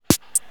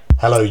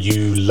Hello,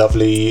 you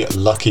lovely,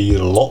 lucky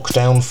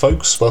lockdown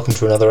folks. Welcome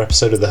to another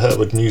episode of the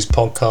Hurtwood News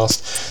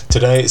Podcast.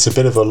 Today it's a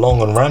bit of a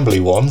long and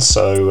rambly one,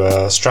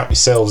 so strap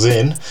yourselves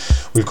in.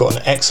 We've got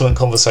an excellent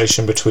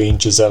conversation between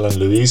Giselle and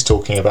Louise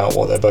talking about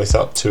what they're both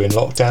up to in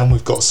lockdown.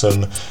 We've got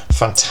some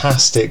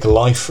fantastic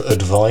life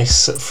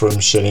advice from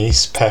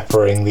Shanice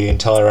peppering the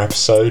entire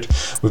episode.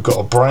 We've got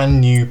a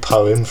brand new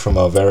poem from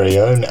our very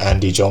own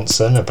Andy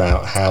Johnson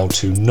about how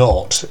to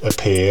not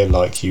appear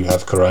like you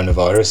have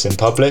coronavirus in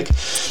public.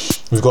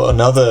 We've got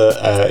another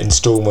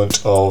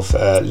instalment of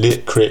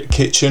Lit Crit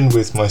Kitchen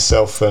with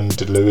myself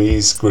and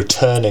Louise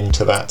returning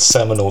to that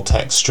seminal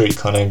text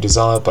Streetcar Named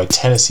Desire by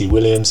Tennessee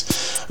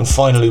Williams. And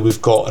finally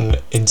we've got an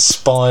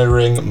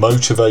inspiring,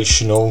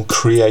 motivational,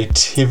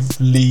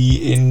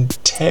 creatively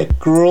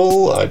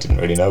integral, I didn't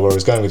really know where I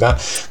was going with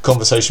that,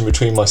 conversation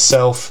between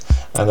myself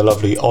and the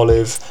lovely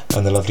Olive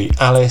and the lovely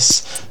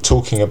Alice,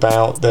 talking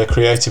about their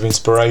creative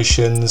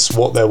inspirations,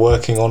 what they're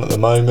working on at the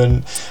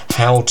moment,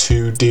 how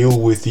to deal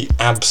with the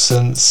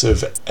absence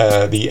of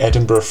the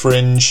Edinburgh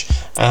Fringe,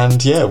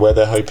 and where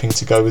they're hoping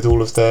to go with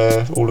all of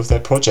their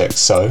projects.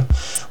 So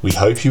we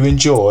hope you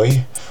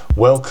enjoy.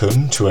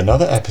 Welcome to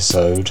another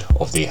episode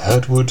of the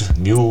Hurtwood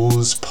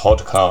Mules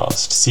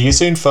Podcast. See you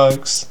soon,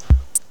 folks.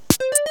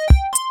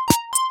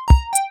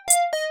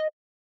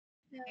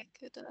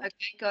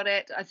 Okay, got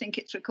it. I think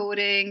it's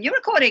recording. You're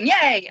recording.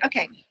 Yay.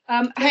 Okay.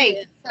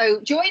 Hey,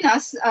 so join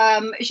us.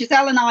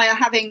 Giselle and I are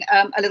having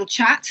a little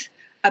chat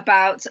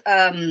about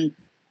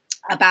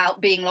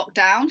being locked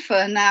down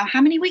for now.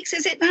 How many weeks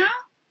is it now?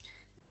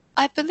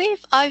 I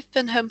believe I've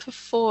been home for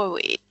 4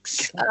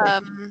 weeks.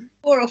 4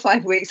 or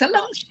 5 weeks. A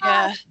long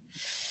time.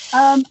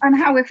 Yeah. And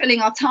how we're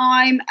filling our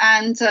time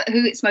and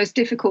who it's most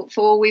difficult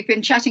for. We've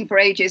been chatting for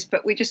ages,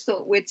 but we just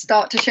thought we'd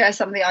start to share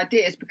some of the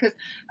ideas because,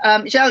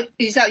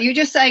 Giselle, you're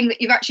just saying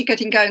that you've actually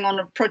getting going on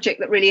a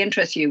project that really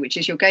interests you, which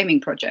is your gaming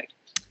project.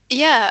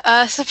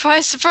 Yeah,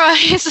 surprise,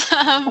 surprise.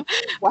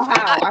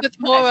 Wow. With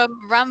more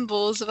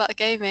rambles about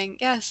gaming.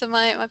 Yeah, so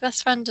my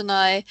best friend and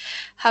I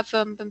have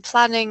been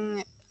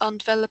planning on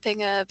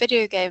developing a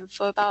video game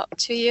for about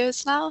 2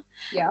 years now.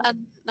 Yeah.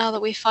 And now that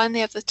we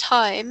finally have the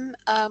time,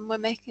 we're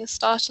making a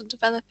start on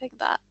developing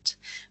that,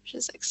 which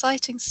is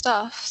exciting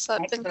stuff. So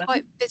I've been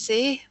quite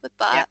busy with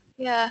that.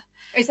 Yeah.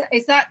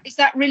 Is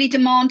that really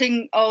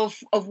demanding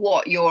of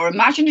what? Your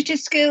imaginative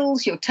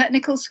skills, your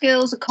technical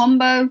skills, a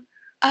combo?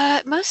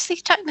 Mostly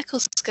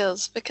technical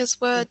skills because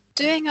we're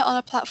doing it on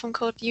a platform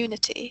called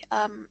Unity.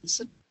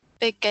 It's a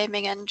big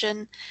gaming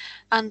engine,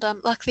 and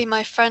luckily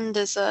my friend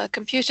is a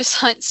computer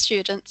science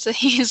student, so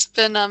he's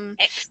been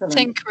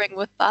tinkering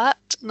with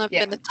that, and I've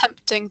been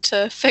attempting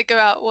to figure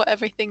out what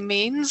everything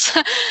means.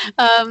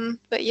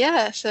 But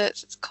yeah, so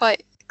it's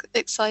quite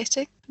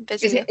exciting. I'm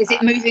busy. Is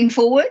it moving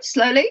forward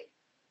slowly?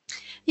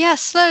 Yeah,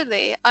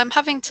 slowly. I'm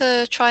having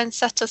to try and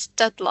set us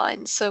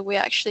deadlines so we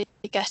actually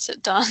get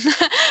it done.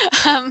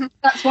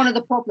 That's one of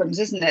the problems,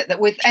 isn't it?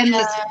 That with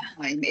endless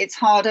time, it's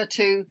harder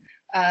to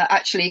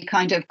actually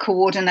kind of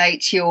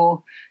coordinate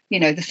your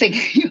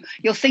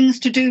things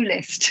to do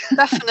list.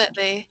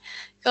 Definitely.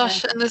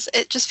 Gosh, and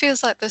it just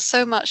feels like there's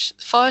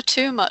far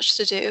too much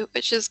to do,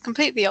 which is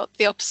completely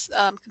the opposite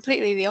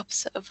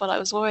of what I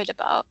was worried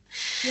about.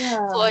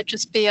 Yeah. Thought I'd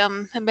just be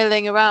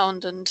milling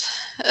around and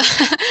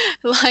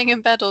lying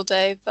in bed all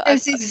day. But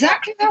it's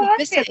exactly how I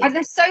feel. And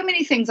there's so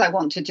many things I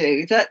want to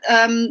do that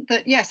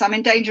yes, I'm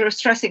in danger of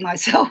stressing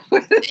myself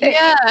with it.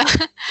 Yeah,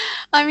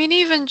 I mean,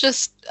 even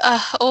just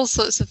all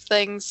sorts of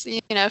things,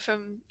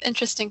 from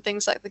interesting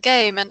things like the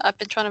game, and I've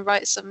been trying to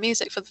write some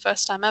music for the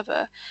first time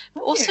ever,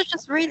 but also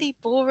just really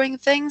boring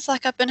things,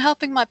 like I've been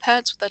helping my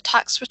parents with their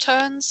tax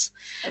returns.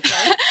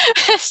 Okay.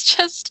 It's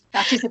just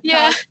that is a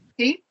Yep.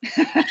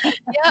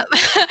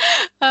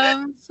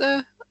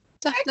 So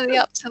definitely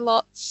up to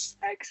lots.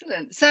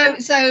 Excellent. So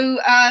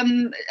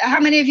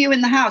how many of you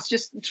in the house?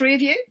 Just 3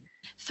 of you?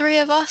 3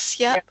 of us.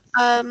 Yep.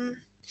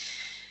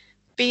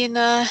 Been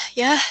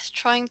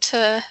trying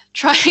to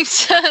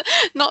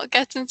not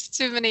get into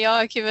too many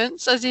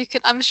arguments,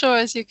 I'm sure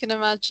as you can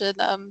imagine,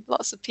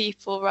 lots of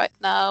people right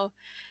now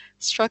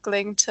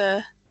struggling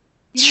to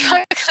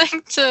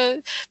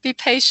be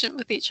patient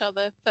with each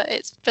other, but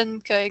it's been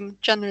going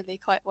generally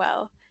quite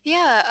well.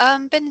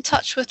 Been in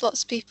touch with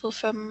lots of people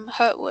from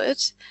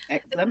Hurtwood.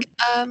 Excellent.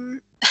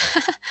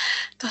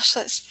 Gosh,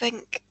 let's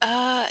think.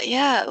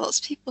 Lots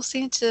of people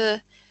seem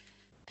to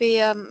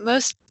be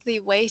mostly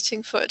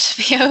waiting for it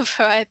to be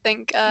over. I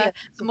think the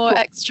more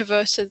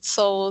extroverted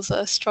souls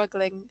are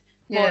struggling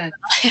more than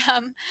I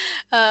am.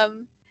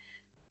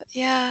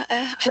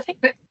 I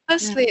think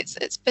mostly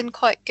it's been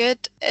quite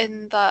good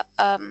in that,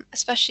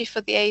 especially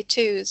for the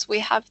A2s, we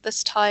have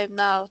this time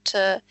now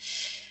to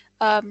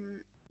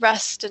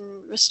rest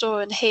and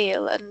restore and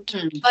heal, and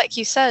like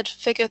you said,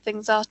 figure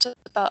things out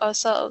about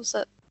ourselves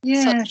at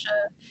such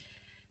a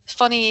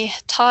funny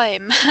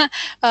time.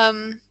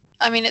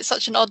 I mean, it's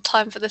such an odd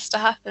time for this to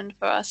happen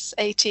for us,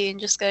 18,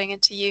 just going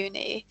into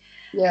uni.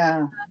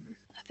 Yeah.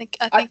 I think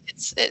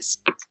it's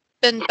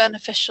been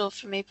beneficial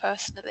for me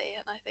personally,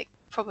 and I think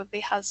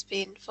probably has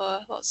been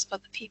for lots of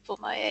other people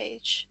my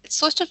age. It's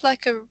sort of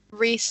like a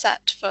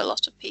reset for a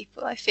lot of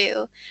people, I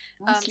feel.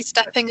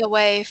 Stepping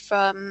away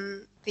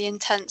from the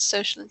intense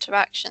social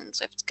interactions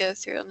we have to go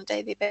through on a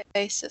daily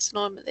basis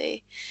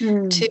normally,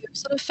 to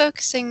sort of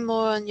focusing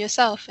more on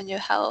yourself and your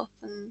health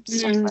and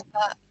stuff like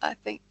that. I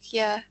think,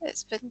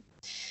 it's been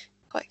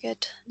quite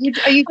good.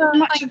 Are you doing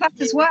much of that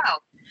as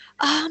well?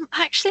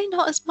 Actually,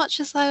 not as much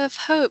as I have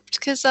hoped,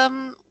 because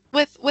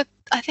with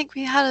I think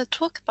we had a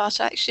talk about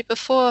it actually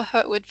before.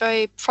 Hurtwood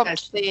very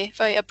promptly,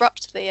 very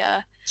abruptly.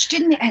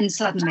 Didn't it end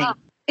suddenly?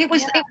 It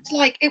was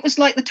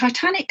like the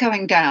Titanic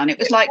going down. It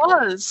was like,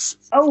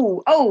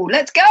 oh,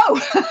 let's go.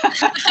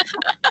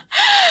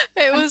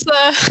 It was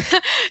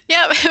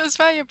it was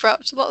very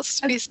abrupt. Lots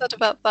to be said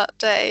about that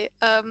day.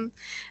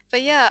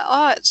 But yeah,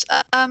 art.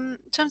 In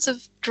terms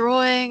of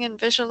drawing and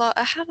visual art,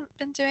 I haven't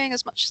been doing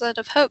as much as I'd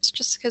have hoped,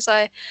 just because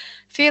I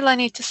feel I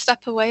need to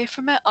step away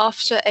from it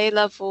after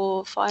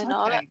A-level fine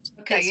art.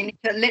 Okay, you need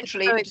to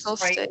literally,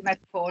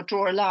 metaphor,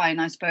 draw a line,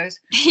 I suppose.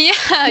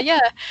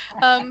 Yeah.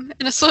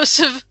 In a sort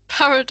of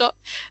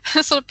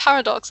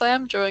paradox, I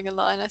am drawing a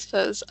line, I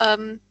suppose.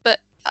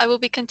 But I will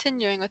be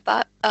continuing with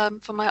that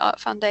for my art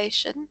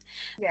foundation.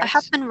 Yes. I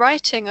have been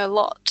writing a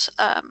lot.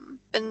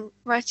 Been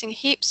writing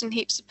heaps and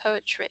heaps of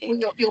poetry.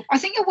 Well, I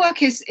think your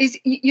work is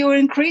you're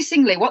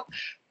increasingly what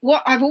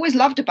I've always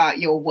loved about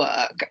your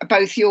work,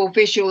 both your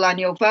visual and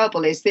your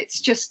verbal, is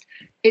it's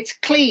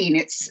clean.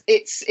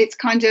 It's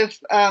kind of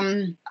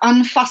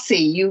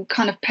unfussy. You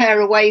kind of pare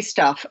away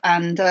stuff,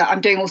 and I'm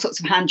doing all sorts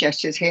of hand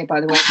gestures here,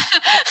 by the way.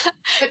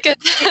 Good.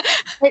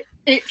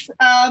 It's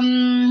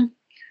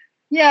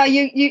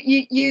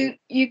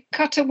you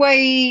cut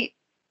away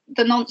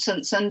the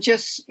nonsense and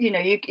just,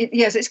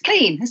 yes, it's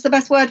clean. It's the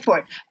best word for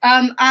it.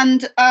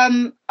 And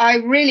I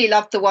really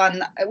loved the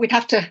one. We'd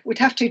have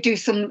to do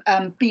some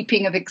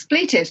beeping of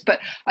expletives, but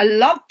I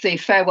loved the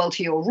farewell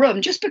to your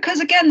room, just because,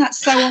 again, that's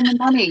so on the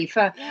money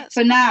for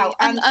now.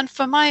 And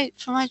for my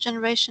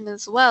generation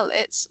as well.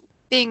 It's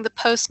being the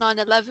post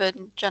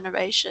 9/11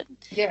 generation.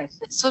 Yes,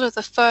 it's sort of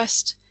the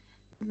first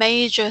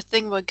major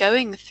thing we're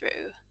going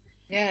through.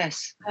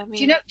 Yes. I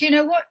mean, do you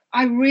know what?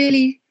 I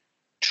really,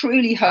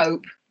 truly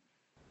hope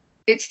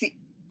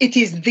it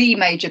is the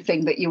major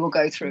thing that you will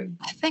go through.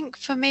 I think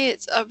for me,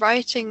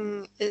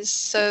 writing is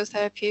so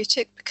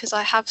therapeutic, because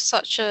I have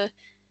such a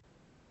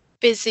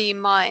busy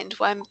mind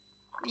where I'm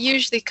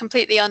usually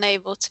completely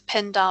unable to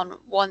pin down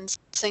one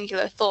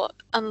singular thought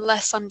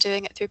unless I'm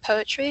doing it through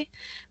poetry,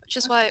 which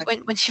is why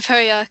when you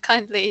very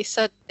kindly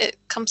said it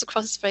comes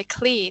across as very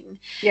clean.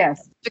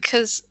 Yes.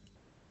 Because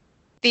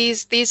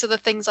these are the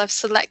things I've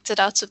selected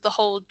out of the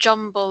whole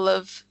jumble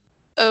of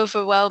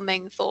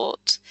overwhelming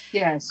thought.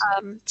 Yes.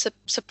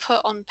 To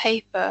put on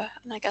paper,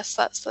 and I guess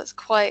that's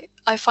quite.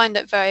 I find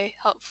it very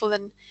helpful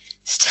in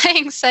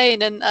staying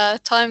sane in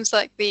times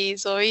like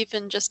these, or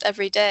even just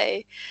every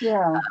day.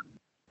 Yeah.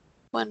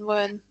 When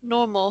we're in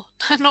normal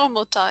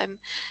time.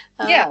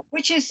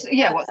 Which is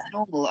what's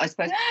normal, I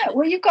suppose. Yeah.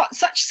 Well, you've got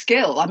such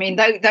skill. I mean,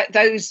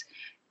 those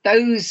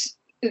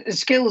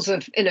skills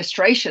of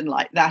illustration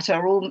like that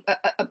are all.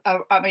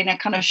 Are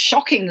kind of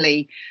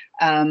shockingly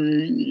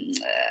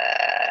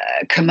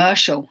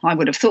commercial, I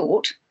would have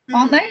thought,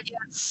 aren't they?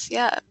 Yes,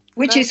 yeah.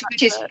 Which is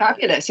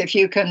fabulous if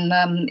you can,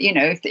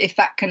 if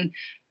that can,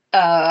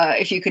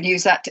 if you can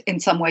use that in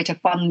some way to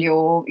fund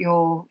your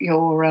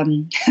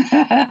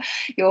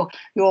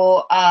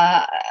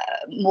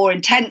more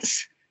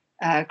intense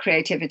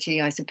creativity,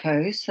 I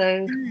suppose.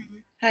 So.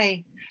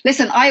 Hey,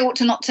 listen, I ought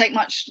to not take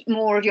much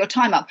more of your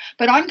time up,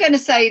 but I'm going to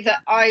say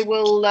that I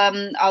will.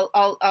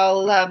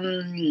 I'll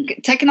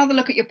take another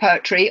look at your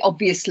poetry,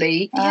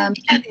 obviously, and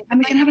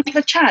we can have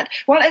another chat.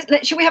 Well,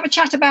 should we have a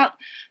chat about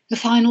the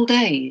final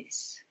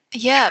days?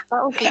 Yeah,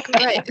 that would be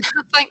great.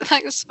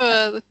 Thanks for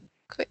the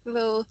quick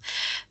little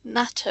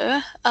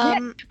natter.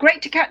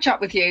 Great to catch up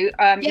with you,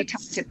 you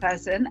talented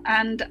person.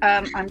 And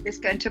I'm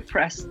just going to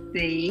press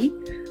the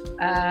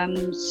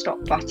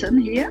stop button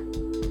here.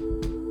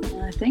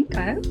 I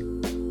hope.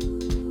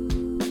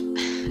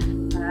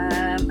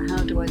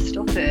 How do I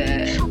stop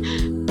it?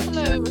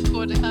 Hello,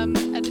 recording,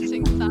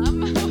 editing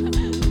Sam.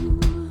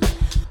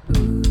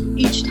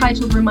 Each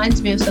title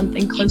reminds me of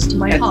something close to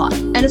my heart,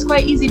 and it's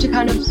quite easy to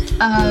kind of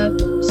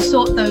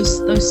sort those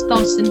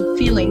thoughts and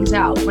feelings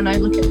out when I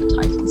look at the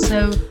title.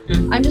 So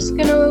I'm just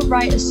gonna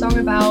write a song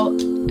about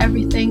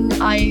everything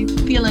I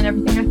feel and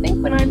everything I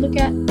think when I look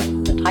at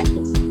the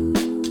titles.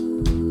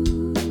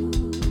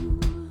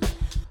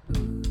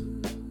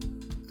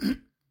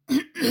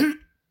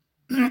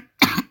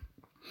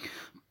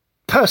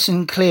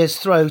 Person clears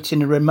throat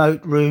in a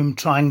remote room,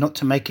 trying not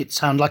to make it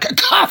sound like a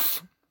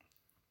cough.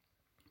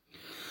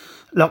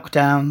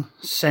 Lockdown,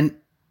 sent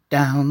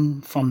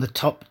down from the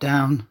top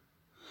down.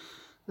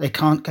 They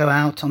can't go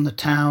out on the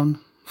town,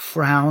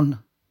 frown.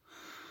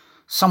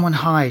 Someone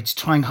hides,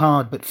 trying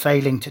hard but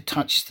failing to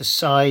touch the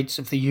sides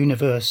of the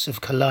universe of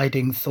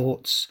colliding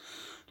thoughts,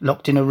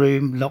 locked in a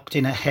room, locked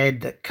in a head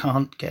that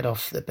can't get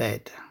off the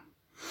bed.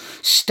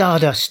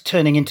 Stardust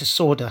turning into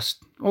sawdust,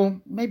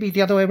 or maybe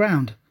the other way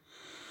round.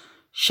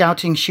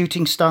 shouting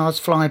shooting stars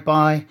fly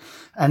by,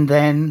 and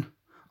then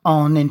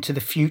on into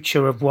the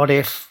future of what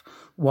if,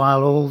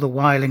 while all the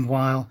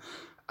while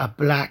a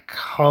black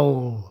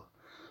hole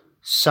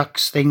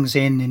sucks things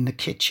in the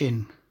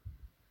kitchen.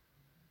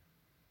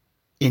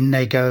 In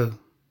they go.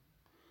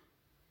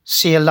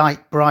 See a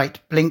light bright,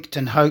 blinked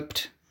and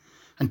hoped,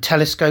 and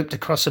telescoped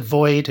across a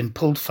void and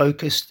pulled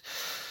focused,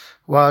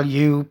 while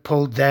you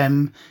pulled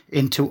them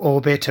into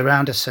orbit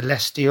around a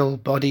celestial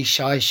body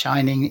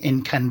shining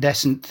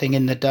incandescent thing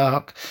in the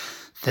dark.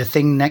 The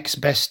thing next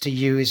best to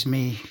you is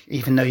me,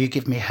 even though you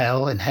give me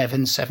hell and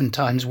heaven 7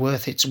 times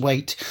worth its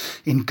weight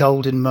in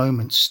golden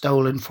moments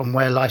stolen from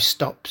where life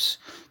stops,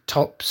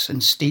 tops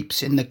and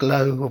steeps in the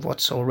glow of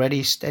what's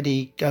already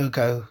steady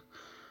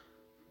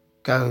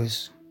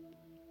goes,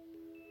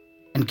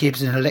 and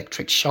gives an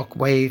electric shock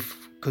wave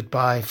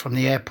goodbye from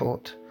the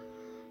airport.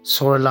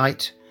 Saw a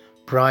light,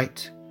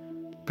 bright,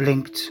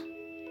 blinked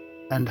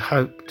and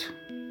hoped.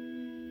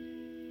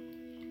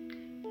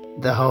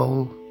 The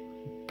hole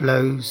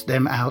blows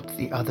them out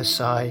the other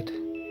side,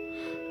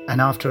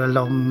 and after a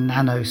long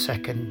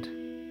nanosecond,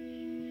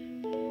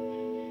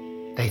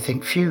 they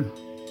think, phew,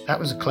 that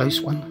was a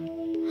close one.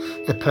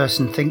 The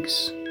person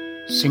thinks,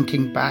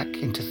 sinking back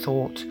into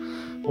thought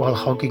while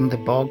hogging the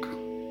bog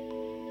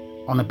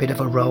on a bit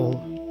of a roll,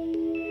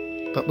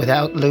 but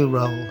without loo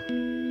roll.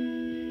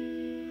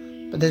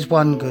 But there's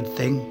one good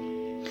thing.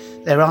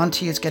 Their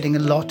auntie is getting a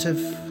lot of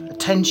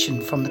attention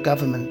from the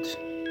government.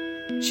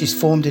 She's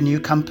formed a new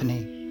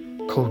company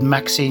called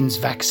Maxine's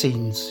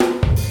Vaccines.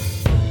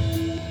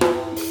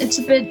 It's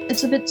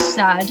a bit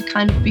sad,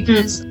 kind of,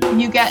 because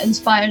you get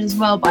inspired as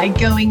well by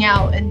going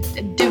out and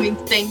doing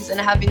things and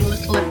having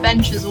little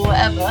adventures or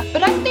whatever.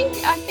 But I think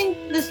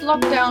this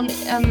lockdown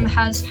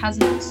has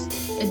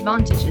its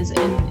advantages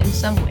in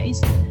some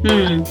ways.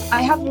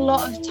 I have a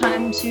lot of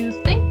time to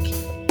think,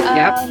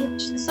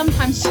 which is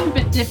sometimes a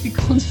bit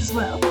difficult as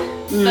well,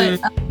 but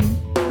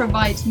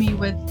provides me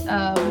with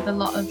a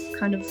lot of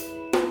kind of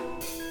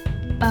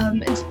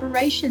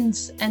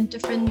inspirations and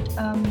different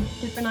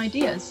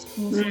ideas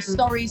for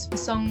stories, for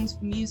songs,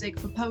 for music,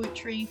 for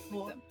poetry,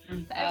 for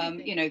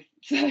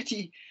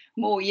 30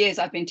 more years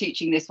I've been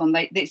teaching this one.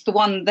 It's the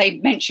one they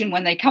mention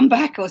when they come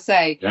back or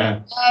say.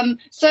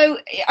 So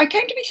I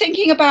came to be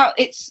thinking about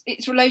its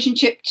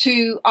relationship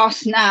to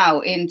us now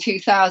in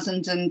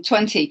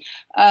 2020,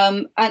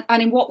 and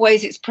in what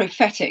ways it's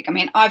prophetic. I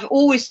mean, I've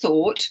always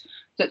thought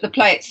that the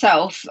play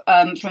itself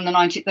from the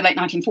late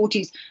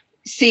 1940s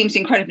seems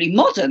incredibly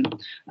modern.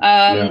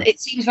 It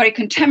seems very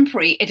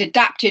contemporary. It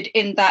adapted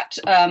in that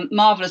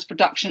marvellous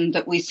production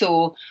that we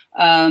saw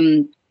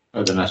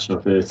at the National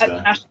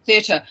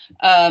Theatre.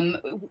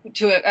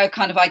 To a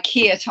kind of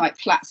IKEA-type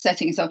flat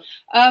setting. So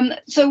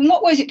in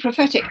what way is it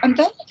prophetic? And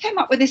then I came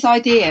up with this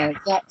idea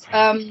that,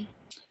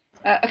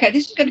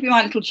 this is going to be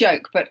my little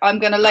joke, but I'm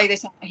going to lay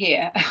this out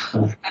here.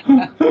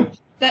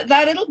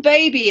 that little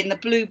baby in the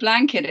blue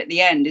blanket at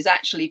the end is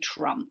actually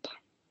Trump.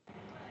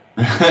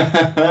 He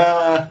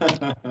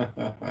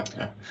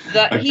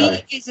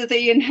is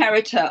the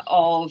inheritor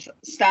of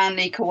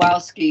Stanley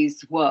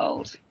Kowalski's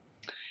world.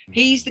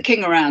 He's the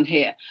king around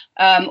here,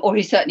 or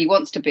he certainly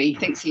wants to be. He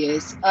thinks he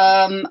is,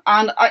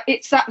 and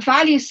it's that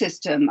value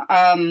system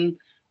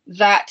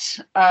that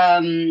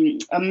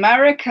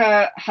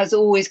America has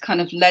always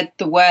kind of led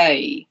the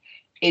way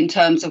in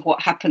terms of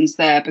what happens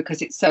there,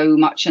 because it's so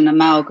much an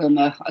amalgam,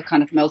 a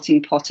kind of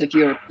melting pot of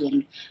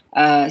European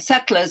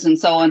settlers and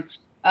so on.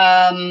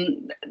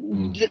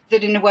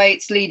 That in a way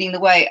it's leading the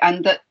way,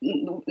 and that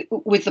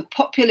with the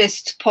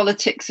populist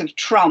politics of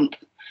Trump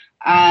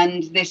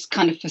and this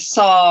kind of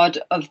facade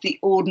of the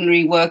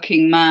ordinary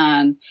working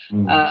man.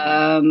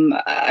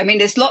 I mean,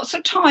 there's lots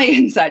of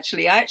tie-ins,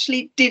 actually. I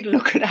actually did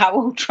look at how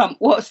old Trump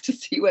was to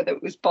see whether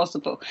it was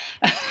possible.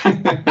 But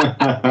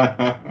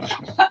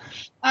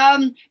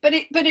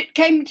it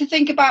came to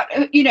think about,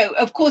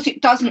 of course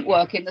it doesn't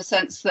work in the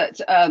sense that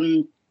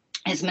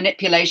his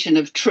manipulation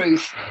of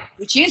truth,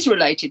 which is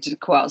related to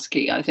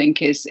Kowalski, I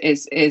think is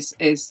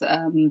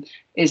on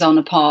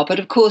a par. But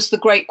of course, the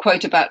great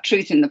quote about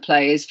truth in the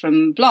play is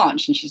from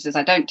Blanche, and she says,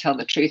 "I don't tell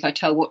the truth; I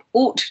tell what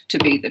ought to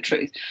be the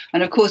truth."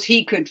 And of course,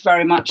 he could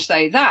very much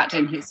say that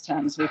in his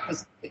terms,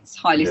 because it's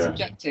highly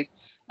subjective.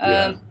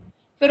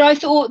 But I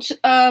thought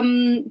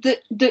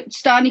that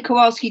Stanley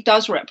Kowalski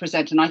does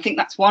represent, and I think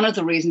that's one of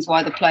the reasons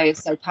why the play is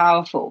so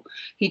powerful.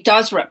 He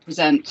does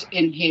represent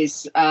in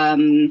his,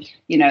 in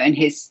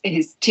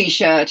his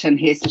t-shirt and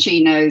his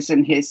chinos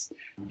and his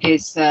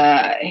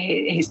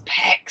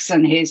pecs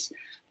and his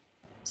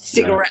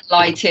cigarette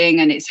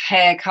lighting and his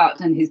haircut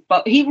and his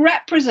butt. He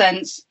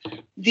represents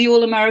the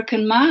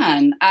all-American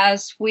man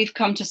as we've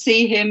come to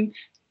see him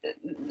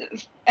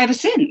ever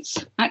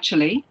since,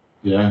 actually.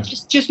 Yeah,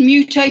 just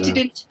mutated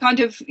into kind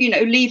of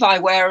Levi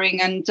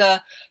wearing and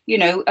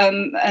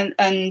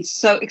and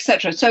so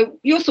etc. So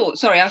your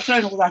thoughts? Sorry, I've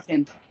thrown all that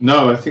in.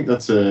 No, I think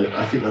that's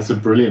a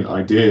brilliant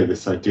idea.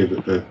 This idea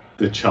that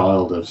the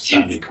child of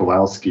Stanley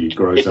Kowalski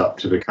grows up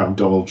to become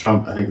Donald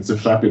Trump. I think it's a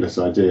fabulous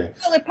idea.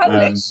 Well, they're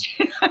Polish.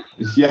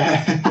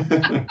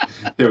 Yeah.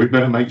 Yeah, we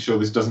better make sure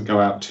this doesn't go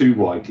out too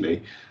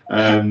widely.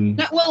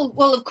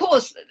 Well, of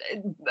course,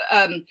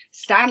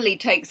 Stanley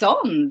takes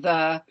on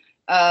the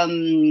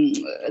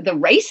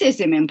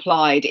racism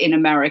implied in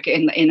America,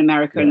 in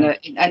America, and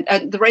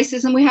the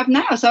racism we have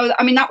now. So,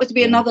 I mean, that would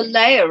be another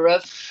layer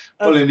of.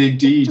 Well, and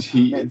indeed,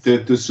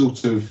 the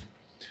sort of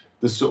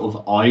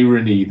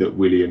irony that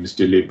Williams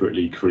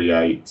deliberately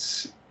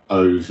creates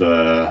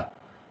over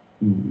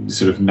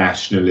sort of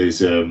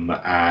nationalism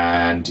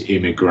and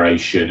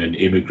immigration and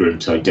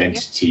immigrant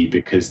identity,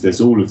 because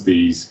there's all of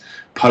these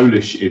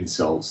Polish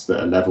insults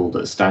that are levelled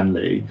at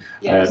Stanley,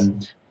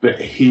 but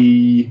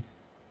he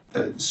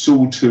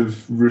sort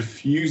of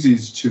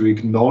refuses to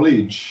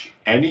acknowledge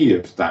any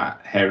of that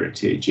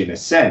heritage in a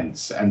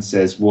sense, and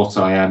says what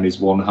I am is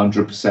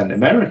 100%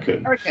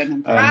 American.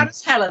 And proud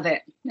as hell of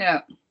it.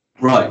 Yeah.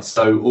 Right.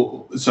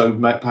 So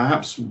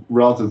perhaps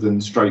rather than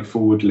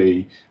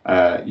straightforwardly,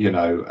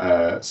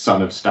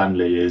 son of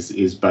Stanley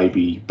is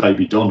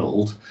baby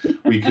Donald,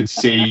 we could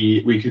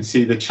see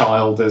the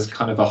child as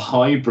kind of a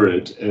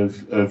hybrid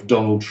of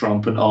Donald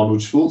Trump and Arnold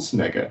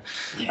Schwarzenegger.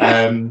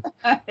 Who,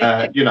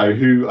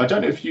 I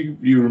don't know if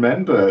you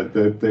remember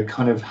the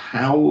kind of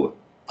how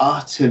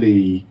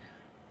utterly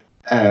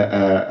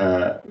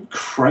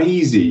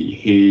crazy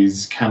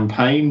his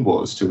campaign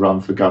was to run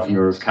for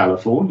governor of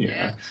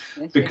California,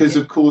 because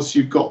of course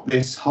you've got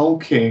this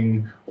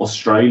hulking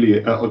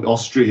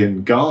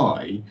Austrian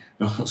guy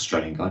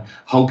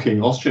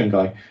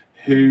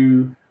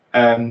who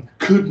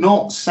could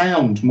not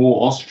sound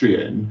more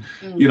Austrian,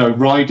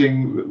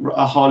 riding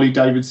a Harley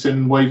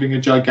Davidson, waving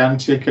a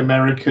gigantic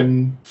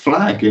American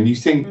flag, and you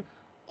think,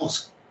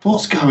 what's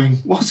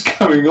going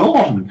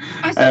on?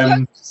 I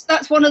suppose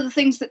that's one of the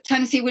things that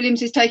Tennessee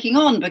Williams is taking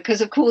on, because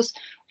of course,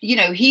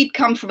 he'd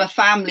come from a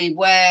family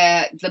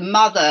where the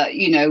mother,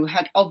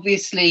 had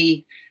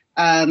obviously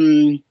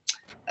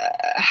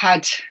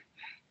had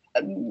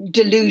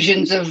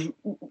delusions of,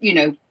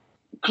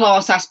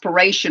 class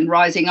aspiration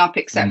rising up,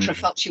 etc.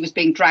 Felt she was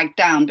being dragged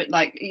down, but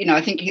I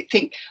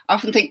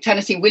often think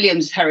Tennessee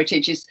Williams'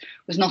 heritage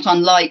was not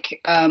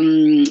unlike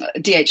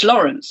D.H.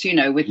 Lawrence,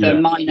 with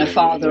the miner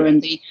father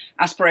and the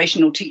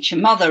aspirational teacher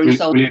mother, and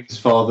so on. Williams'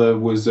 father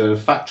was a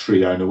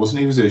factory owner,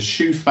 wasn't he? Was it a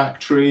shoe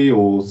factory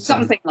or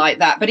something like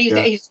that? But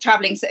he's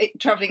traveling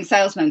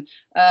salesman.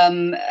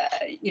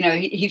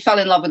 He fell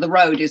in love with the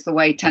road, is the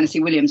way Tennessee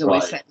Williams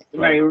always said it,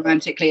 very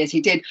romantically as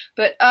he did.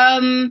 But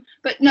no,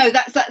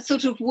 that's that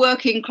sort of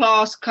working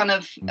class kind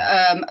of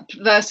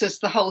versus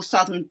the whole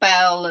Southern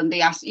belle, and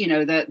the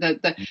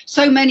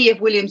so many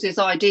of Williams's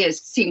ideas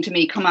seem to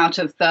me come out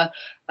of the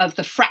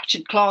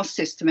fractured class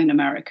system in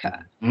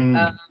America,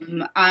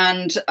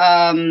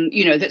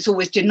 that's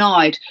always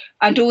denied,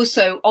 and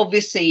also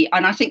obviously,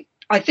 and I think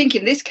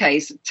in this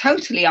case,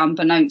 totally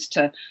unbeknownst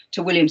to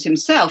Williams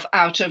himself,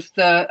 out of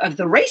the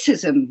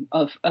racism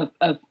of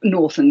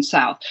North and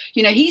South.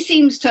 He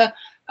seems to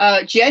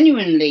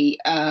genuinely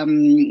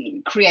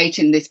create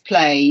in this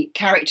play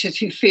characters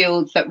who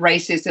feel that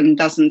racism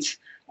doesn't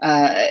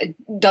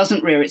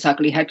rear its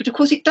ugly head, but of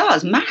course it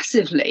does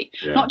massively,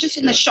 not just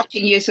in the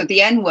shocking use of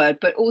the N-word,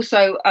 but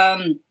also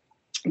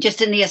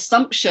just in the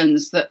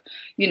assumptions that,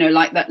 the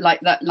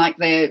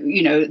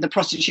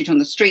prostitute on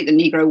the street, the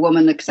Negro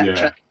woman,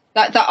 etc.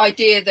 That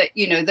idea that,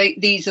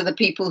 these are the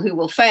people who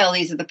will fail,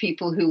 these are the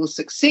people who will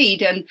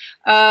succeed. And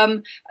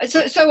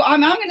so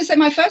I'm going to say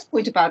my first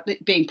point about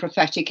it being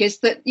prophetic is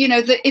that,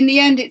 that in the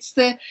end, it's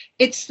the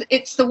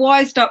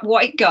wised up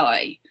white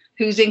guy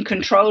who's in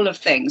control of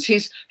things,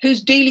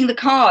 who's dealing the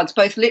cards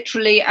both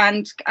literally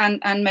and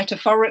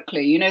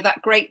metaphorically.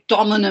 That great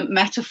dominant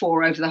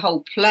metaphor over the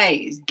whole play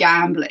is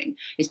gambling,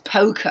 is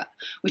poker,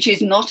 which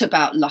is not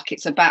about luck.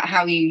 It's about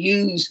how you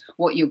use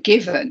what you're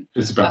given.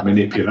 It's about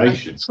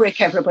manipulation.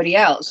 Trick everybody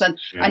else, and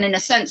in a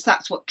sense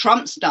that's what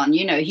Trump's done.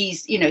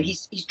 He's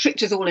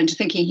tricked us all into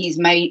thinking he's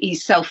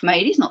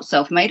self-made. He's not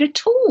self-made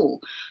at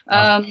all.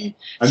 Nor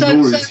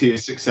is he a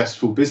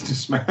successful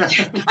businessman. But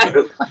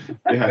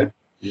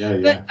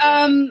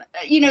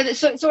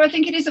so I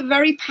think it is a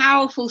very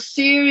powerful,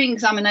 searing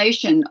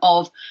examination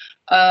of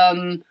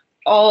the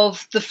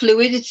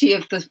fluidity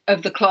of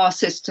the class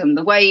system,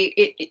 the way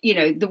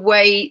the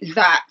way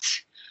that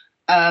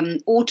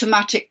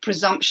automatic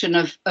presumption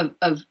of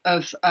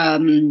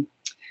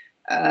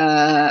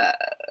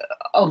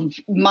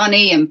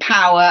money and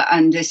power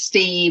and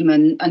esteem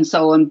and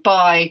so on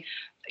by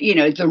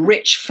the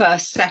rich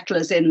first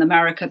settlers in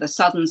America, the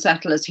southern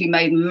settlers who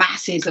made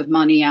masses of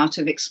money out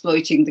of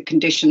exploiting the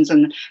conditions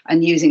and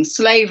using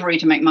slavery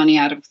to make money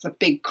out of the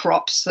big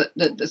crops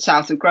that the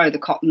South would grow, the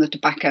cotton, the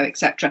tobacco,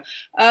 etc.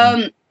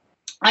 I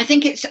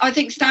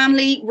think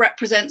Stanley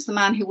represents the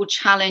man who will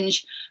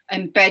challenge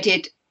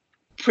embedded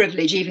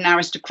privilege, even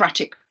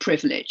aristocratic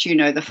privilege.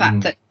 The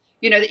fact that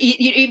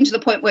even to the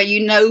point where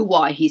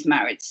why he's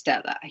married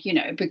Stella,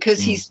 because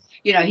he's,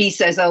 he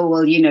says, oh,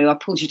 well, I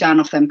pulled you down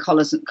off them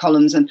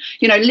columns and,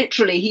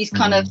 literally he's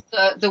kind of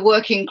the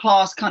working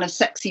class kind of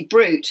sexy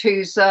brute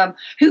who,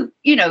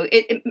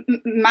 it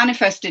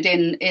manifested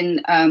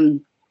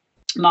in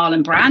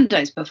Marlon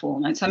Brando's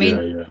performance. I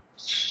mean,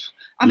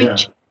 Yeah.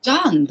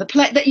 done the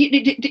play that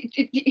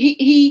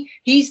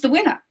he's the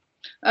winner.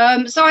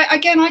 So I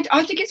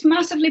think it's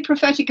massively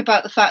prophetic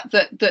about the fact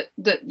that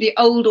the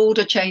old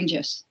order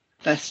changes.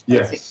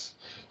 Yes,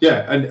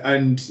 yeah,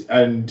 and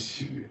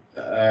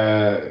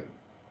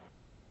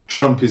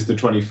Trump is the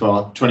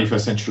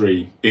 21st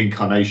century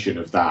incarnation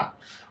of that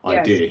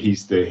idea.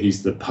 He's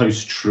the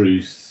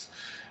post-truth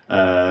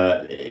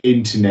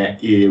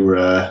internet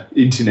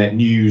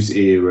news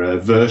era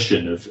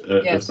version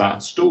of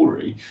that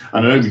story.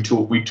 And I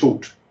know we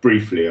talked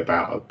briefly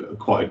about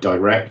quite a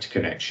direct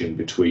connection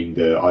between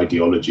the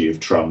ideology of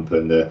Trump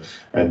and the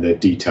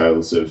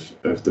details of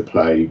the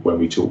play when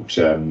we talked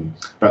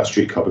about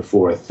Streetcar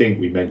before. I think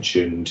we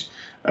mentioned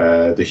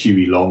the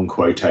Huey Long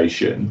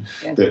quotation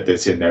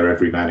that's in there,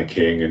 "Every man a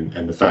king,"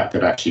 and the fact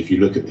that actually, if you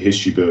look at the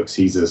history books,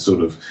 he's a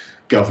sort of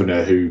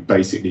governor who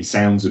basically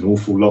sounds an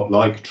awful lot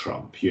like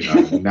Trump,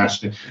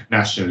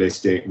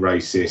 nationalistic,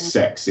 racist,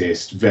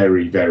 sexist,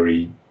 very,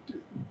 very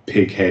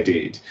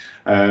pig-headed,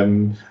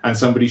 and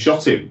somebody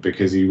shot him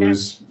because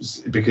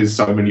because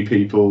so many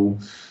people,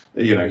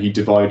 he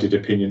divided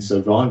opinion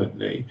so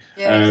violently.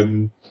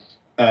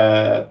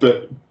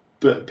 But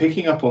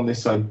picking up on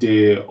this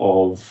idea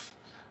of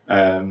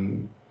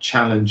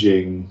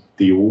challenging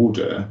the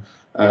order,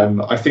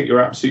 I think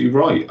you're absolutely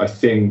right. I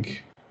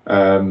think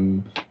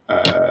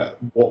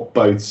what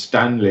both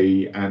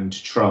Stanley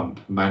and Trump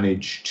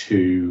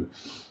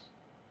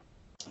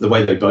the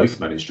way they both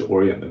managed to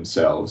orient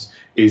themselves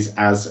is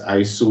as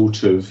a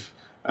sort of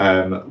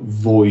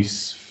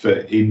voice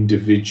for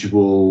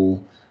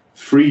individual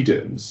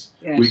freedoms,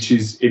 which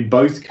is in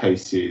both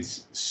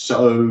cases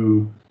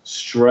so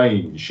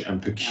strange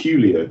and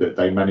peculiar that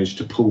they managed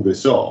to pull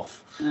this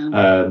off,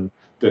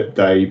 that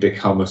they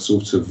become a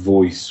sort of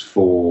voice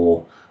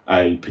for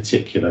a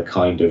particular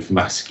kind of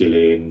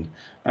masculine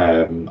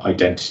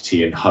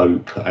identity and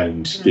hope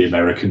and the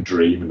American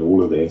dream and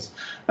all of this.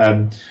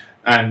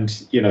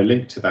 And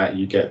linked to that,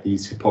 you get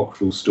these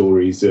hypocritical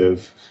stories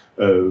of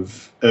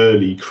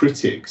early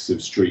critics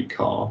of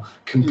Streetcar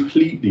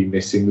completely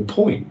missing the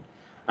point,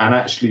 and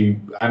actually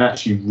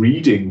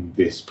reading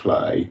this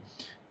play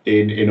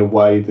in a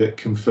way that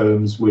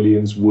confirms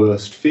William's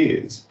worst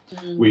fears,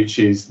 which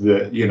is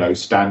that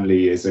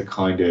Stanley is a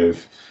kind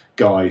of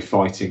guy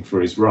fighting for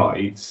his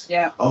rights.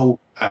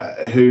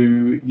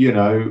 Who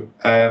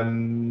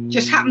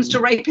just happens to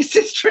rape his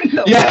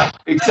sister-in-law. Yeah,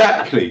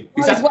 exactly.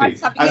 His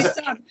wife's having his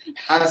son.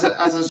 As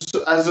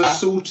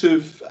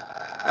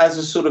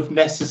a sort of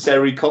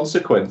necessary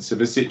consequence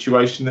of a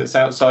situation that's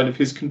outside of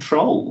his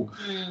control.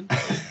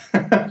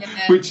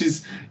 Which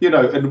is,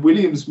 and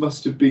Williams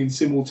must have been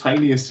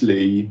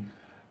simultaneously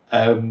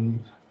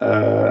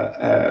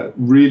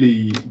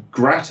really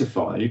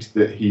gratified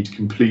that he'd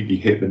completely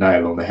hit the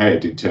nail on the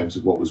head in terms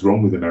of what was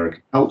wrong with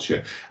American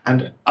culture,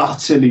 and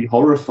utterly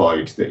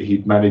horrified that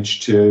he'd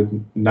managed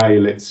to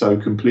nail it so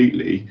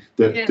completely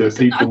that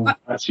people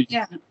actually...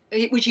 Yeah,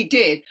 which he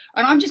did.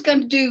 And I'm just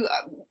going to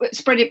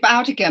spread it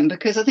out again,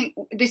 because I think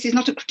this is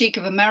not a critique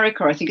of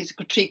America. I think it's a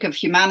critique of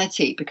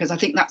humanity, because I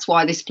think that's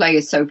why this play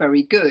is so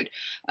very good.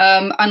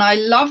 And I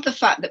love the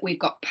fact that we've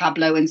got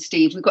Pablo and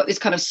Steve. We've got this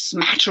kind of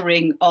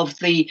smattering of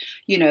the,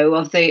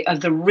 of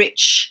the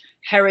rich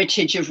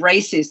heritage of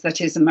races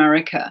that is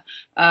America.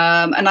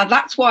 And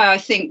that's why I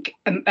think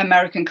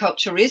American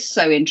culture is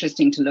so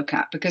interesting to look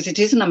at, because it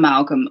is an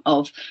amalgam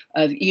of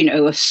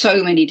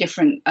so many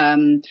different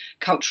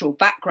cultural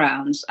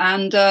backgrounds.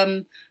 And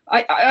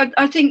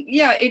I think,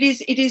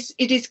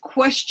 it is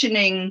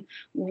questioning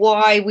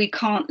why we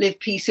can't live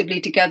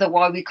peaceably together,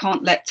 why we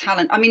can't let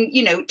talent. I mean,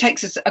 it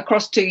takes us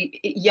across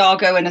to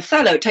Iago and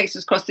Othello. It takes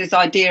us across this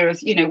idea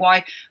of,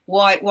 why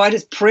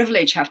does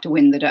privilege have to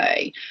win the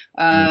day?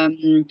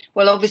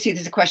 Well, obviously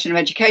there's a question of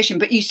education,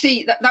 but you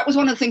see that was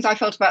one of the things I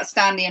felt about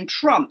Stanley and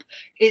Trump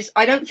is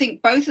I don't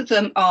think both of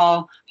them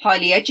are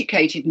highly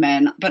educated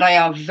men, but they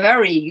are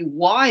very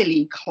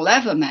wily,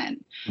 clever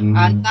men.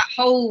 And that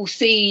whole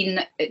scene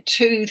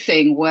 2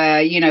 thing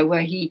where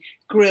he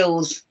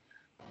grills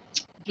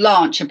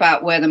Blanche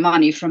about where the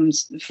money from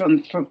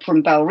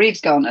Belle Reeve's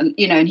gone, and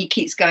and he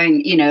keeps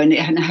going,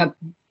 and her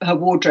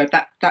wardrobe,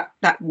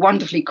 that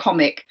wonderfully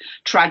comic,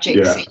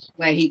 tragic scene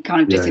where he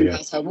kind of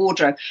disinverts her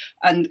wardrobe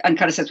and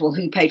kind of says, well,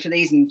 who paid for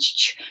these, and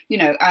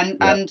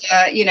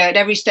at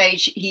every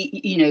stage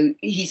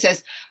he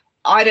says,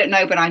 I don't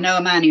know, but I know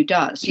a man who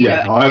does.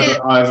 I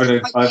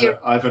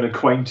have an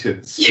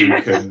acquaintance who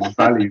can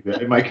value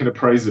that, make an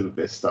appraisal of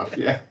this stuff.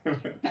 Yeah,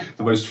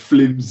 the most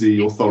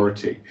flimsy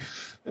authority.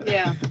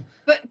 Yeah,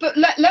 but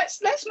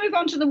let's move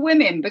on to the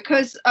women,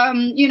 because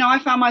I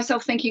found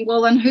myself thinking,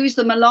 well, then who's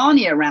the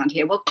Melania around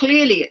here? Well,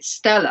 clearly it's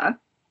Stella.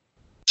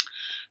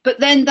 But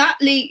then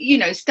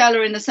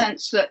Stella, in the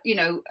sense that,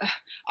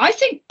 I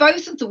think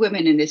both of the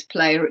women in this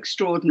play are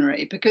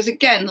extraordinary, because,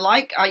 again,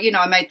 I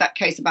made that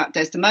case about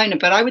Desdemona,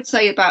 but I would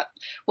say about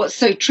what's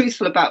so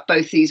truthful about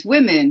both these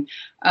women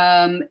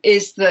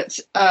is that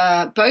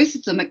both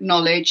of them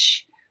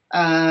acknowledge,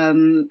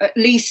 at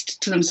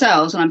least to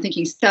themselves, and I'm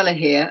thinking Stella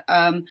here,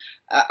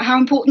 how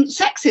important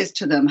sex is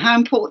to them, how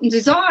important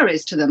desire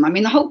is to them. I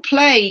mean, the whole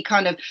play,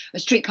 kind of A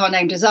Streetcar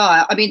Named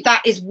Desire, I mean,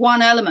 that is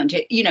one element.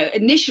 It, you know,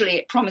 initially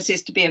it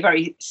promises to be a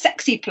very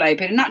sexy play,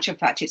 but in actual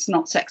fact, it's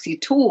not sexy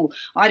at all,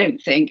 I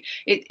don't think,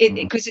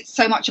 because it's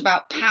so much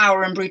about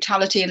power and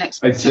brutality and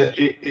exploitation.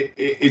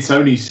 It's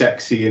only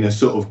sexy in a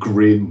sort of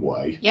grim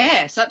way.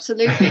 Yes,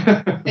 absolutely.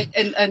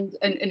 and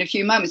in a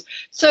few moments.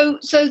 So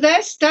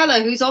there's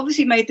Stella, who's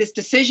obviously made this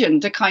decision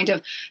to kind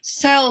of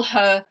sell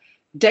her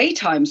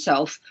daytime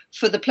self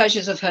for the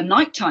pleasures of her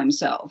nighttime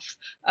self,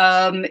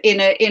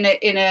 in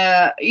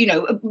a you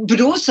know,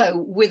 but also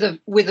with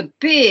a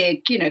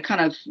big, you know, kind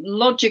of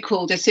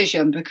logical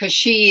decision, because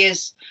she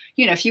is,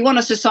 you know, if you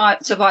want to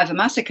survive a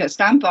massacre,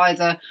 stand by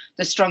the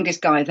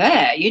strongest guy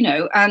there, you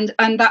know, and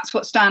that's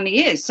what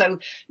Stanley is. So,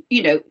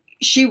 you know,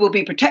 she will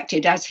be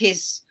protected as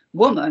his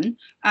woman,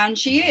 and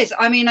she is.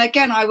 I mean,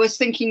 again, I was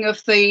thinking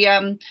of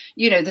the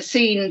you know, the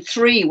scene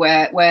 3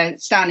 where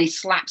Stanley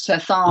slaps her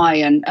thigh,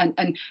 and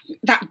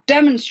that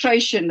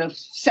demonstration of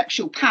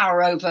sexual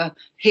power over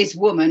his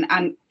woman,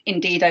 and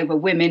indeed over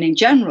women in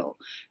general,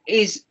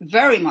 is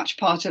very much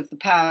part of the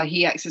power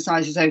he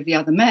exercises over the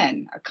other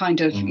men, a kind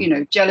of, you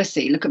know,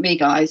 jealousy. Look at me,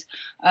 guys.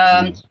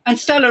 And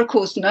Stella, of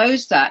course,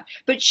 knows that,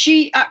 but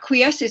she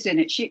acquiesces in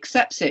it. She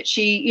accepts it.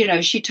 She, you know,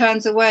 she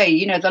turns away.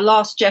 You know, the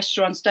last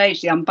gesture on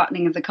stage, the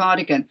unbuttoning of the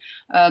cardigan,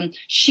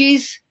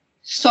 she's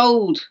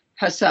sold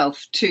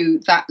herself to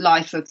that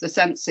life of the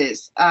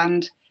senses,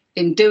 and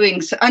in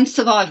doing so, and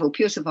survival,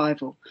 pure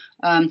survival,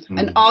 and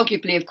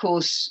arguably, of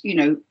course, you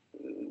know,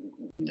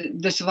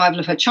 the survival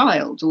of her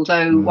child,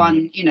 although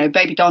one, you know,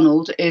 baby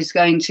Donald is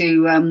going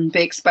to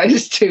be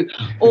exposed to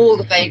all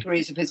the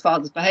vagaries of his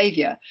father's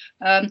behaviour.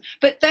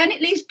 But then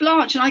it leaves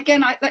Blanche, and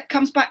again, that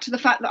comes back to the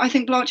fact that I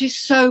think Blanche is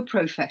so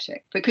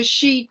prophetic, because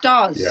she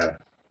does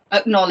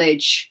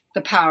acknowledge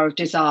the power of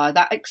desire.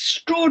 That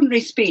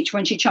extraordinary speech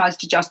when she tries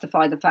to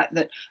justify the fact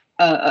that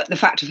the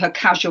fact of her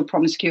casual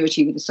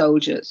promiscuity with the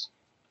soldiers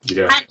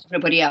and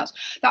everybody else.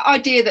 That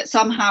idea that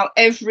somehow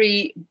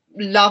every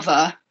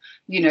lover,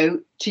 you know,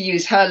 to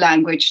use her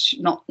language,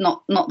 not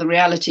the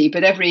reality,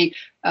 but every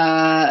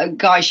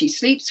guy she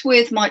sleeps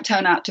with might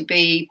turn out to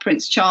be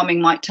Prince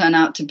Charming, might turn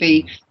out to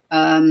be,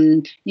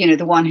 you know,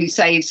 the one who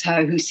saves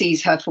her, who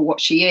sees her for what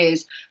she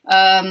is.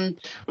 Well,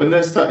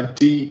 there's that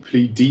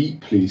deeply,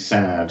 deeply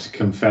sad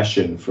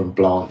confession from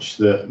Blanche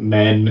that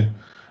men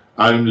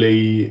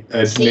only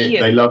admit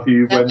they love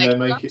you when they're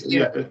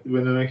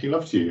making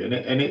love to you,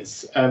 and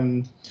it's.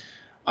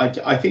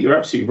 I think you're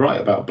absolutely right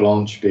about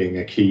Blanche being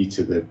a key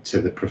to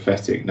the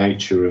prophetic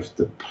nature of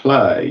the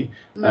play,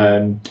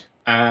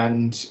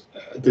 and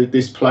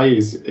this play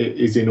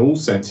is in all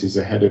senses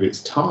ahead of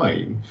its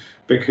time,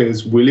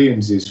 because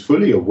Williams is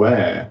fully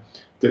aware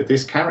that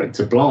this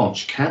character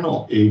Blanche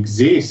cannot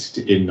exist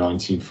in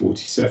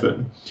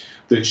 1947,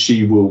 that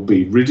she will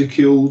be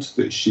ridiculed,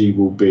 that she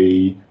will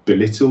be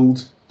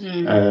belittled,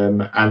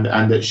 and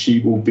that she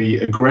will be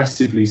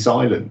aggressively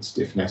silenced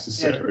if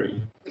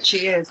necessary. Which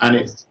she is.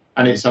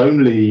 And it's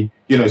only,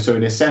 you know, so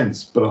in a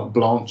sense,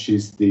 Blanche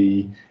is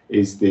the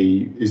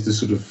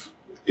sort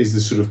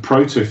of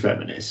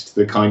proto-feminist,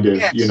 the kind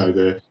of, you know,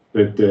 the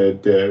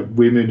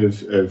women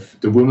of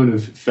the woman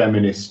of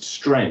feminist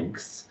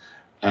strength,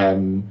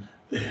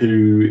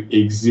 who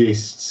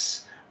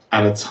exists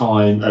at a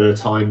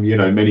time, you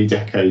know, many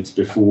decades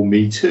before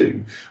Me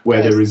Too,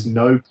 where there is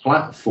no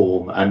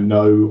platform and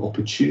no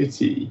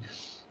opportunity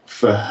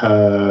for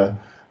her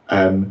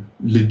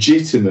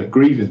legitimate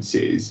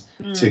grievances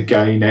to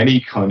gain any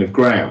kind of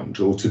ground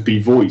or to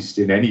be voiced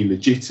in any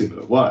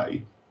legitimate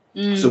way.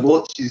 So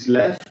what she's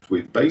left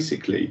with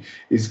basically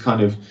is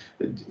kind of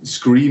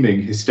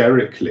screaming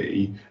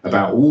hysterically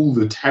about all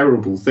the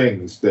terrible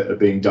things that are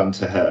being done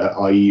to her,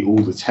 i.e. all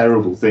the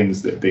terrible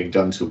things that are being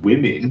done to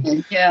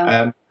women,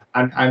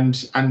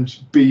 and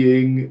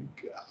being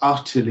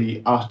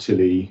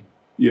utterly,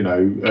 you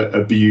know,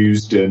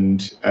 abused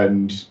and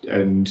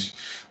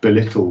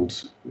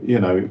belittled, you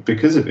know,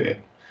 because of it.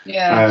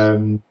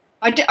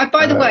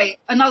 By the way,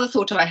 another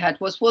thought I had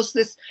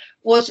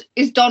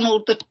is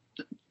Donald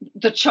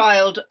the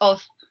child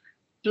of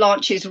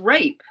Blanche's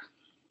rape?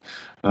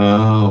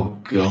 Oh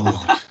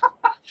God.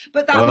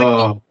 But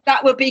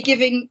that would be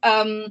giving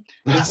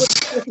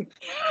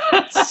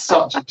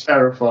such a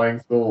terrifying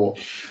thought.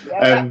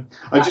 A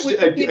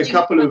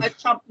couple of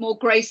Trump more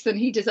grace than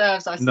he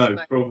deserves, I suppose.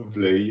 No,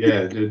 probably,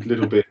 a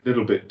little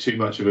bit too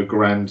much of a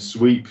grand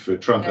sweep for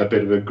Trump, a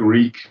bit of a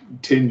Greek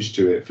tinge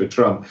to it for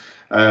Trump.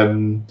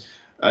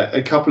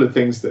 A couple of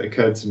things that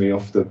occurred to me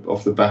off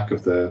the back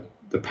of the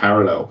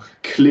parallel.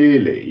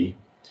 Clearly,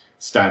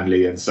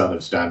 Stanley and Son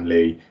of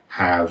Stanley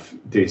have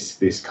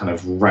this kind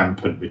of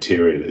rampant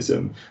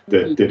materialism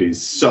that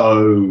is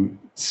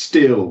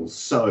still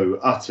so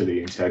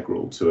utterly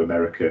integral to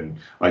American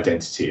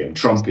identity, and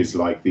Trump is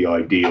like the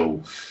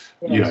ideal,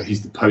 you know,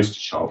 he's the poster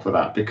child for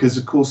that, because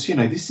of course, you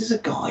know, this is a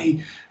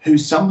guy who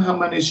somehow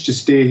managed to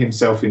steer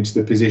himself into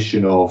the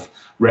position of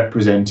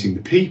representing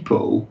the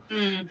people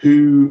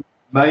who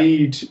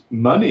made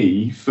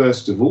money,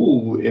 first of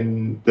all,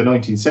 in the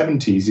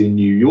 1970s in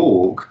New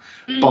York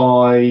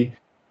by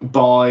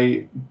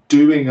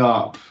doing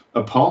up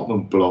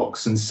apartment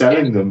blocks and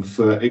selling them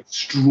for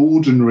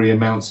extraordinary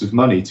amounts of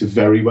money to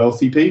very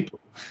wealthy people,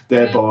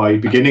 thereby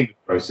beginning the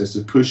process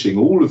of pushing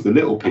all of the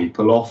little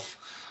people off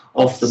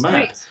the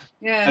map.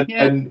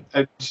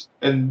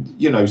 And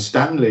you know,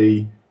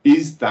 Stanley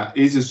is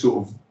a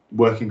sort of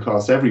working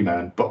class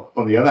everyman, but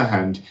on the other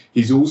hand,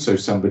 he's also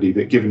somebody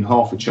that, given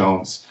half a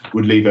chance,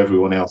 would leave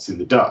everyone else in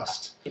the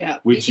dust. Yeah,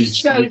 which he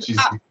is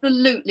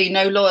absolutely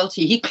no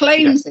loyalty. He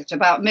claims it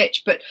about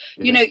Mitch, but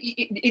you know,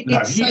 he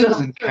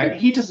doesn't care.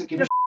 He doesn't give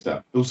a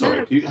stuff. Oh,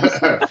 sorry, he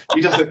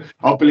doesn't.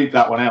 I'll bleep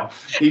that one out.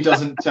 He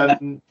doesn't.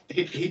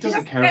 He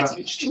doesn't care about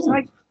Mitch at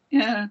all.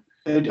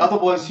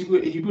 Otherwise, he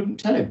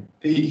wouldn't tell him.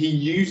 He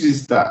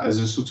uses that as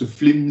a sort of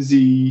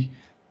flimsy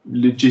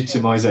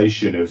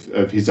legitimization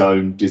of his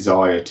own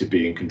desire to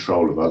be in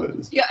control of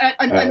others. Yeah,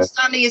 and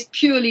Stanley is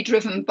purely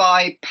driven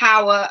by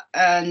power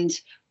and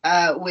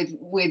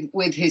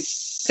with his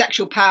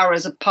sexual power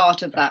as a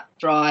part of that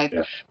drive.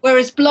 Yeah.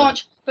 Whereas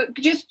Blanche, but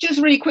just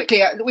really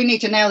quickly, we need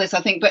to nail this,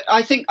 I think. But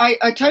I think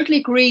I totally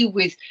agree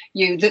with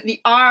you that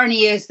the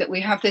irony is that we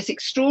have this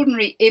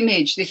extraordinary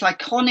image, this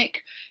iconic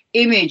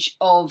image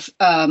of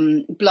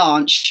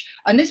Blanche,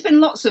 and there's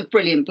been lots of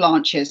brilliant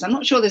Blanches. I'm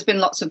not sure there's been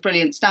lots of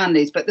brilliant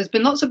Stanleys, but there's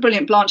been lots of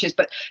brilliant Blanches.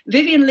 But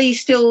Vivien Leigh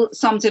still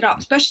sums it up,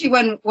 especially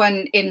when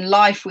in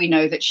life we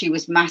know that she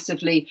was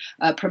massively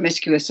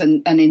promiscuous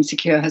and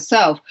insecure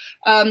herself.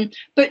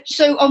 But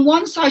so on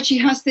one side she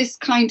has this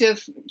kind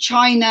of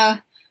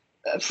China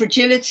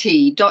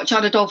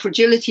doll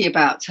fragility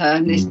about her,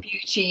 and this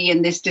beauty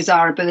and this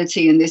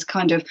desirability and this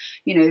kind of,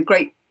 you know,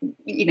 great,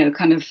 you know,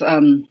 kind of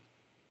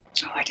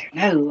I don't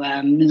know,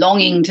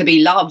 longing to be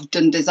loved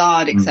and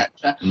desired,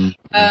 etc.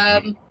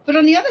 But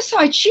on the other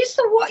side, she's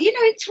the one, you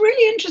know, it's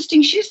really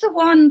interesting. She's the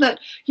one that,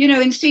 you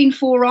know, in scene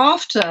 4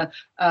 after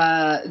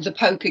the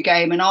poker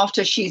game, and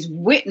after she's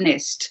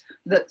witnessed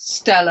that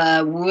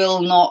Stella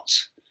will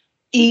not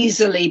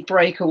easily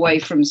break away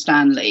from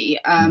Stanley,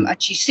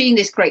 and she's seen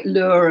this great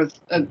lure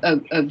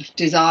of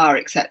desire,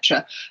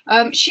 etc.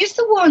 She's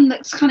the one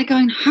that's kind of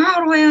going,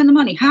 how do I earn the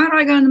money? How do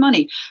I earn the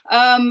money?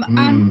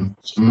 And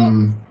she's got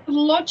a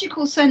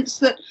logical sense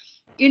that,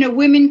 you know,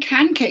 women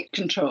can take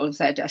control of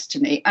their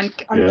destiny, and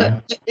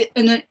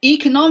the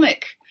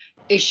economic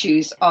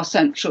issues are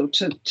central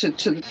to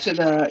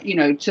the, you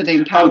know, to the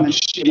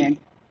empowerment.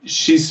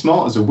 She's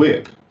smart as a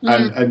whip.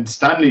 And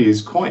Stanley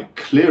is quite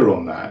clear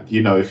on that.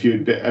 You know, if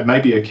you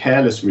maybe a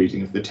careless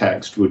reading of the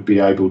text would be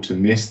able to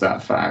miss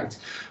that fact,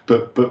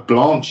 but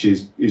Blanche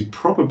is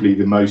probably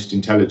the most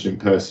intelligent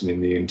person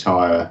in the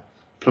entire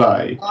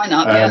play. Why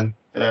not?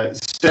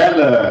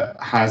 Stella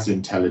has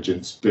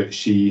intelligence, but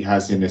she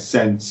has, in a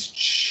sense,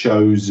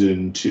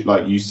 chosen to,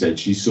 like you said,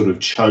 she's sort of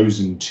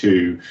chosen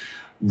to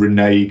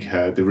renege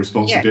the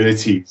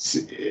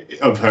responsibilities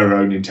of her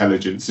own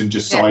intelligence and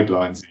just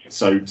sidelines it.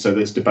 So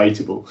that's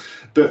debatable.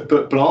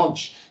 But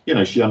Blanche, you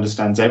know, she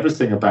understands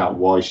everything about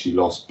why she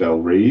lost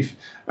Belle-Reve.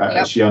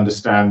 She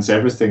understands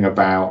everything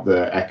about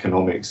the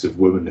economics of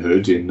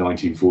womanhood in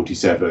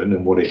 1947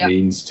 and what it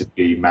means to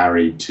be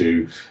married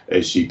to,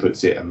 as she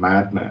puts it, a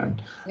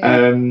madman.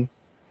 But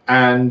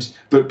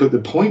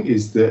the point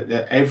is that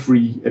at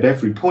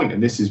every point,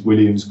 and this is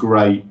William's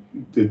great,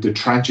 the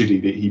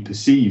tragedy that he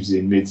perceives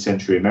in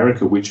mid-century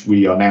America, which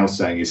we are now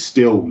saying is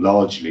still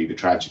largely the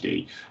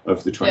tragedy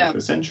of the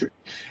 21st century,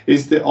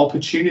 is that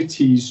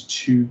opportunities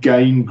to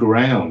gain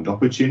ground,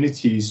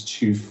 opportunities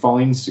to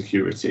find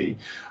security,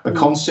 are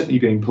constantly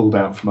being pulled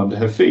out from under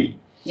her feet.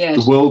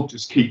 The world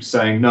just keeps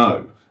saying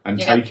no and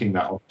taking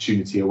that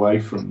opportunity away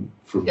from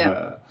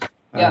her.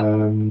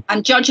 And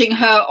judging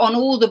her on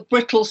all the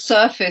brittle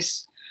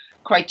surface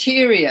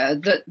criteria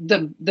that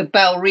the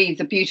Belle-Reve,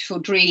 the beautiful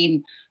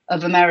dream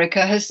of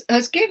America,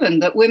 has given,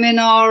 that women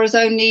are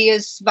only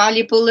as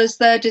valuable as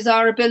their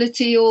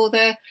desirability or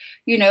their,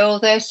 you know, or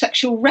their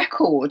sexual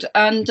record,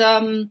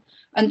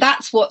 and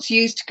that's what's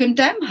used to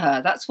condemn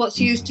her. That's what's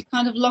used to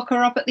kind of lock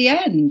her up at the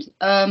end.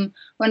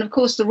 When of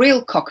course the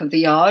real cock of the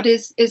yard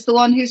is the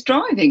one who's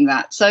driving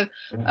that. So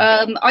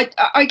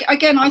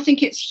I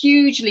think it's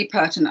hugely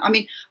pertinent. I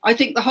mean, I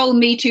think the whole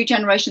Me Too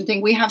generation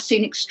thing, we have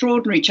seen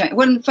extraordinary change.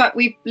 Well, in fact,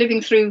 we're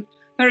living through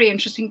very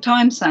interesting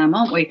times, Sam,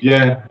 aren't we?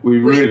 Yeah, we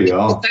really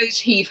are. With those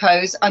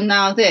heave-hos and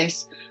now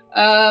this.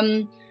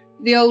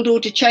 The old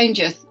order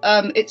changeth.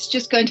 It's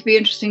just going to be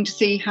interesting to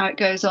see how it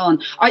goes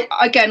on.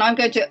 I'm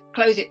going to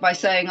close it by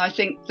saying I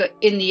think that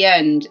in the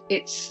end,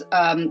 it's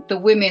the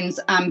women's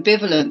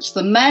ambivalence.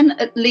 The men,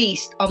 at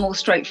least, are more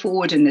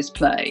straightforward in this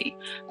play.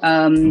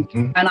 And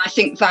I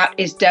think that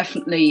is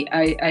definitely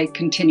a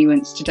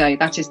continuance today.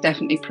 That is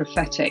definitely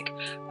prophetic.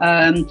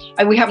 And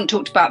we haven't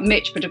talked about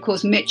Mitch, but of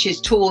course, Mitch is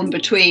torn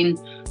between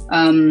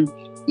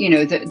you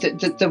know,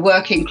 the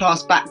working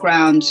class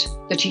background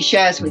that he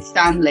shares with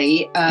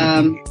Stanley,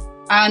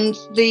 and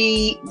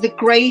the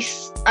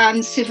grace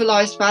and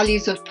civilized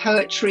values of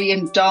poetry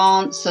and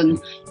dance and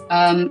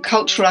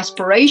cultural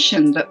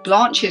aspiration that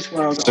Blanche's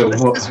world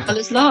offers, as well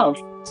as love.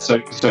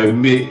 So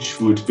Mitch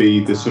would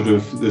be the sort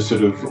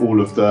of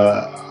all of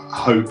the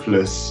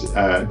hopeless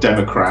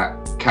Democrat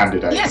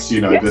candidates, Yes,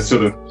 the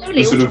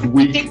sort of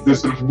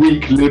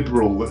weak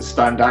liberal that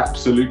stand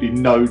absolutely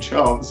no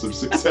chance of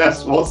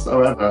success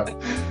whatsoever.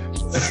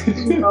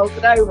 Rolled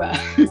it over.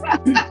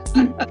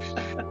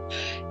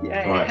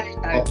 Yeah.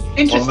 Right.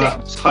 Interesting. On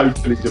that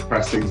totally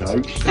depressing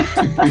note.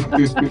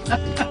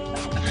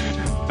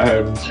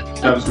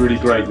 That was really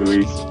great,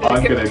 Louise.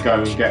 I'm going to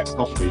go and get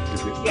coffee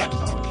because it's that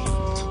time.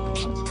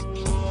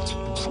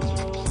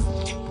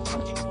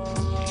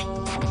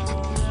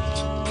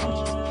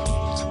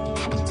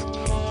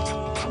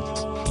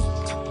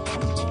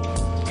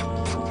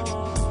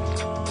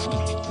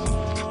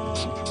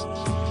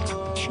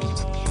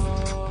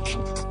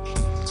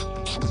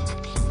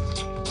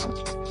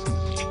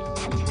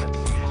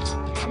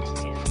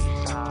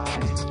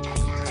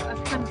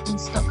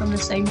 On the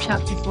same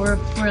chapter for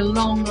a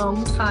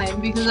long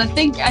time, because I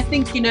think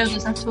you know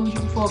this, I've told you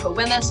before, but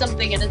when there's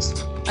something and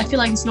I feel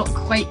like it's not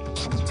quite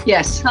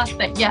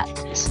perfect yet,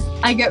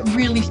 I get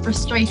really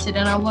frustrated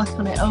and I work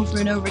on it over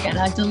and over again.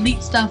 I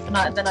delete stuff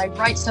and then I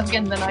write stuff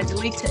again, then I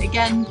delete it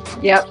again.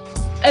 Yep.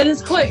 And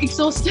it's quite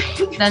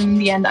exhausting. Then in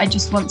the end I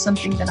just want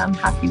something that I'm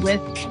happy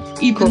with,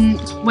 even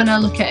when I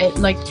look at it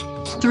like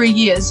 3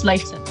 years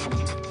later.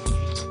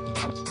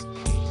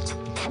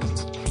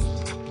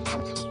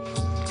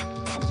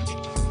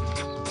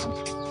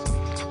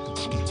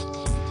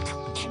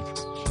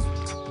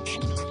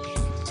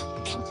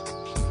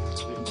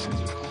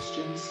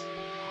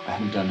 I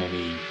haven't done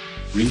any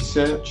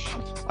research.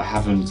 I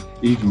haven't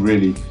even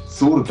really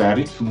thought about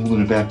it for more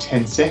than about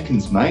 10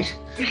 seconds, mate.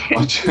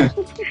 I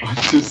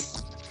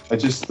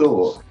just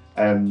thought,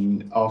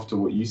 after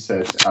what you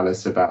said,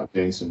 Alice, about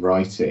doing some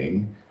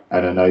writing,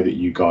 and I know that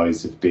you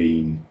guys have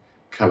been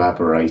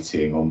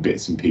collaborating on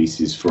bits and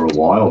pieces for a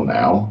while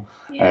now.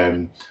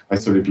 I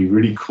thought it'd be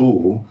really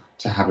cool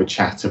to have a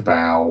chat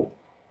about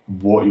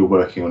what you're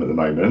working on at the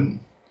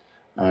moment.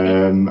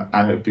 And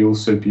it'd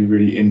also be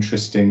really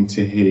interesting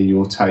to hear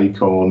your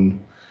take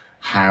on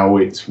how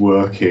it's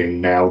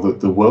working now that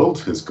the world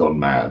has gone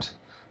mad.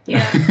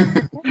 Yeah.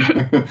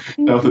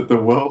 Now that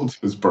the world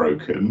has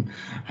broken,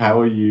 how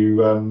are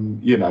you?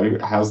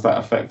 How's that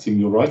affecting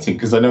your writing?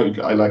 Because I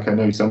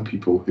know some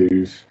people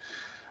who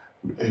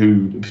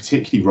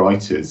particularly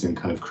writers and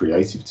kind of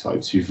creative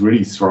types who've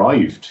really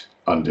thrived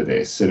under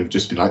this and have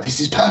just been like, this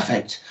is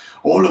perfect.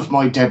 All of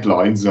my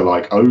deadlines are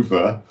like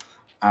over.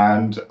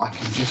 And I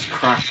can just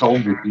crack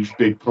on with these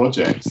big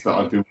projects that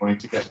I've been wanting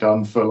to get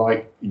done for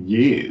like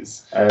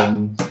years.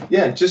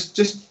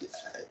 Just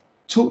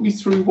talk me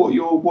through what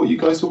you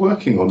guys are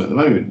working on at the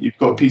moment. You've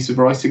got a piece of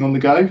writing on the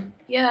go?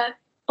 Yeah,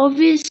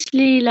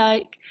 obviously,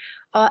 like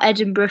our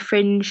Edinburgh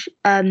Fringe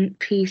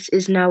piece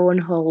is now on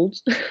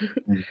hold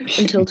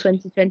until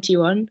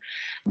 2021.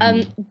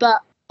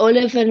 But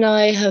Oliver and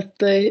I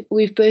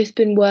we've both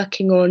been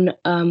working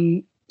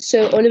on.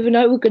 So Oliver and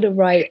I were going to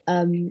write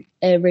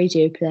a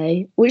radio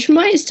play, which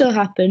might still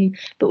happen,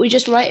 but we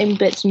just write in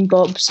bits and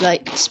bobs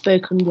like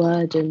spoken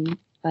word and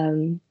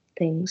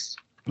things.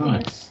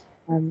 Nice.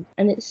 And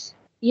it's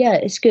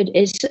good.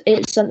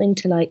 It's something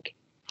to like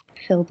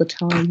fill the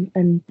time,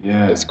 and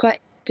it's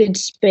quite a good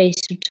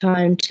space of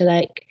time to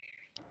like,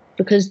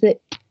 because the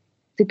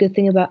good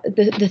thing about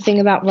the thing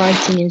about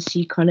writing is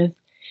you kind of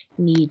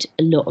need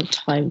a lot of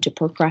time to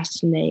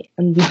procrastinate,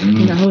 and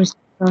now is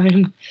the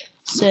time.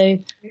 So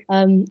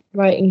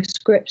writing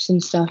scripts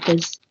and stuff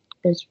is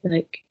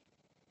like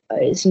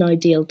it's an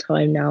ideal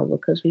time now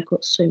because we've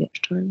got so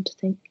much time to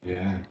think.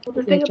 Yeah. Well,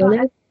 the thing about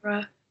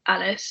Edinburgh,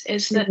 Alice,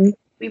 is that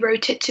we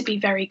wrote it to be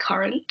very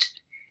current.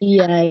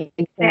 Yeah.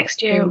 Exactly.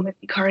 Next year it won't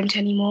be current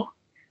anymore.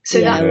 So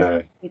that's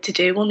what we need to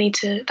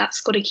do.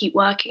 That's got to keep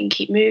working,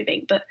 keep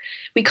moving. But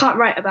we can't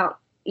write about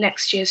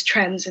next year's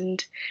trends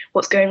and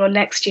what's going on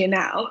next year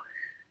now.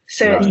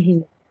 So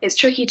it's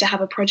tricky to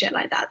have a project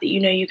like that you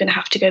know you're going to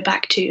have to go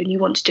back to and you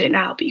want to do it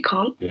now, but you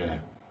can't.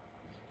 Yeah.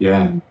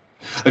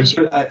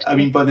 I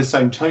mean, by the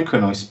same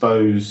token, I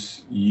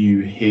suppose you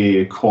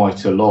hear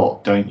quite a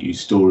lot, don't you,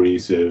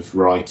 stories of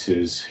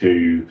writers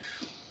who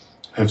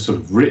have sort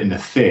of written a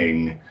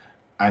thing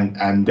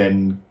and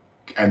then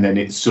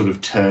it sort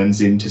of turns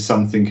into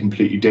something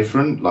completely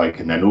different. Like,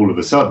 and then all of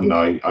a sudden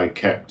I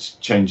kept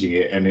changing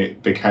it and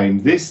it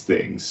became this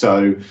thing.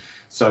 So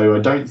I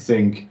don't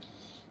think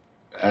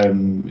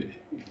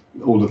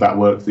all of that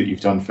work that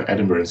you've done for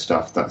Edinburgh and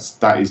stuff,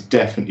 that is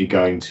definitely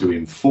going to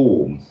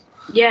inform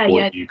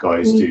what you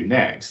guys do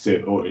next,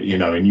 or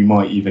and you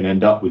might even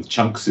end up with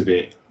chunks of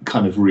it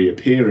kind of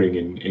reappearing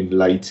in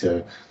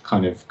later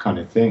kind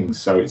of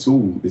things. So it's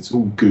all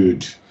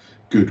good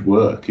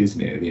work,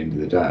 isn't it, at the end of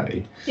the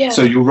day? Yeah.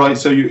 So you're right.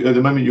 So at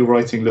the moment you're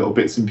writing little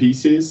bits and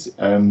pieces,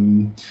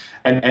 and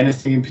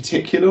anything in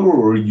particular,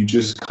 or are you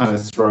just kind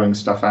of throwing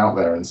stuff out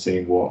there and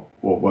seeing what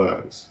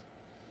works?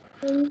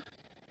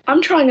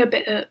 I'm trying a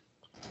bit of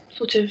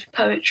sort of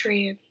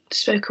poetry and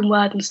spoken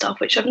word and stuff,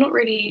 which I've not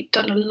really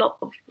done a lot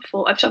of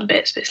before. I've done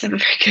bits, but it's never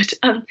very good.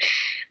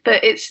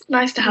 But it's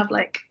nice to have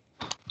like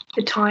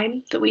the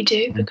time that we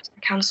do, because I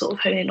can sort of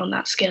hone in on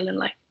that skill and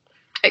like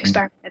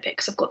experiment a bit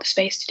because I've got the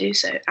space to do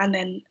so. And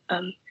then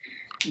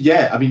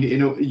yeah, I mean,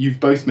 you've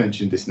both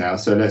mentioned this now,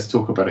 so let's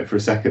talk about it for a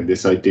second.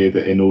 This idea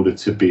that in order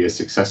to be a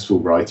successful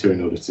writer,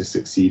 in order to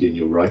succeed in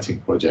your writing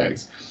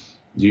projects,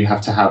 you have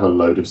to have a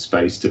load of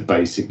space to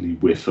basically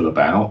whiffle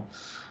about,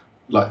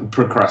 like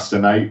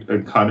procrastinate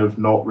and kind of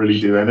not really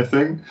do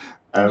anything.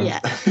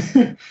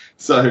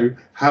 So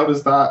how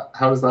does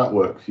that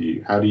work for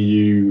you? How do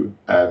you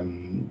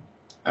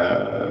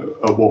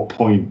at what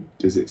point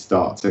does it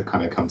start to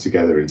kind of come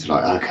together into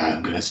like, okay,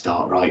 I'm going to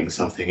start writing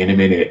something in a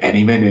minute,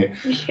 any minute?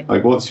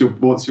 Like, what's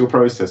your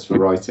process for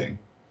writing?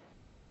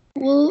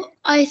 Well,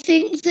 I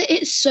think that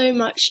it's so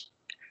much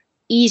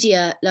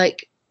easier.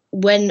 Like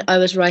when I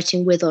was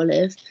writing with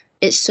Olive,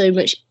 it's so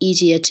much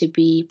easier to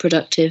be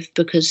productive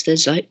because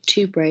there's like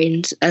two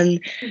brains, and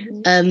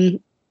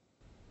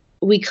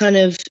we kind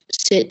of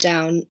sit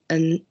down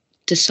and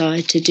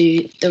decide to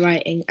do the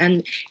writing,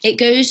 and it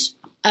goes.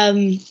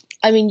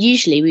 I mean,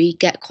 usually we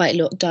get quite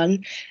a lot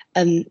done,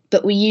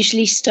 but we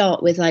usually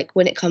start with, like,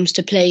 when it comes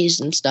to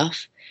plays and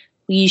stuff,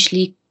 we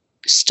usually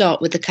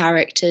start with the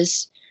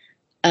characters.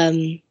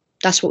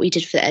 That's what we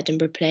did for the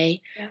Edinburgh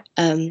play. Yeah.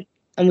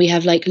 And we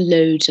have, like,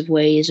 loads of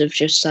ways of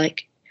just,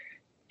 like,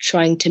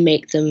 trying to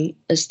make them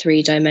as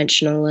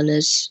three-dimensional and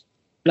as,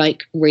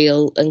 like,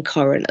 real and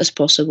current as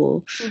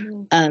possible.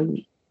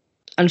 And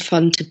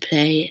fun to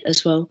play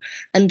as well.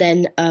 And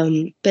then,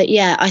 but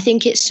yeah, I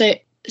think it's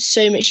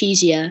so much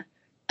easier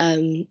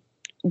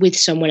with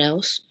someone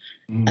else.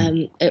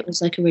 It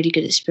was like a really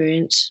good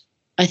experience.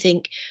 I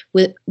think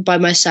by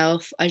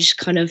myself, I just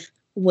kind of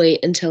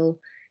wait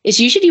until it's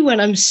usually when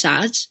I'm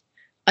sad.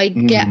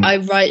 I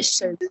write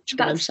so much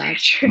when I'm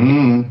sad.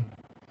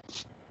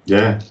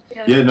 Yeah.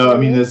 No, I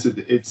mean, it's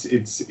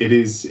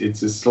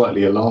a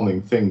slightly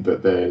alarming thing,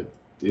 but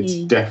it's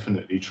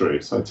definitely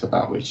true. So to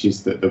that, which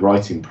is that the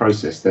writing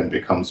process then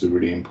becomes a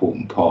really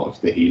important part of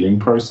the healing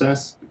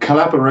process.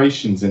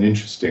 Collaboration's an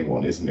interesting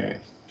one, isn't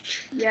it?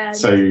 Yeah.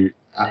 So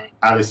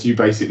Alice, you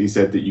basically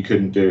said that you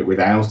couldn't do it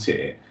without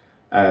it.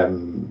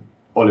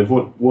 Olive,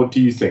 what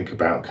do you think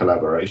about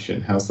collaboration?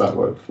 How's that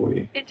work for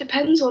you? It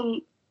depends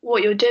on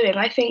what you're doing.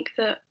 I think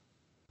that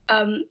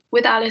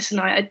with Alice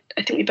and I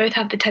think we both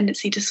have the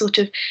tendency to sort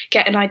of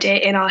get an idea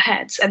in our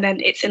heads, and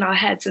then it's in our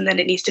heads, and then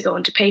it needs to go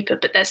onto paper.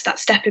 But there's that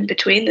step in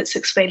between that's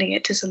explaining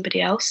it to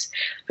somebody else,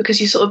 because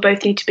you sort of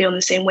both need to be on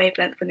the same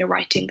wavelength when you're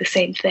writing the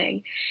same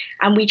thing.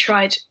 And we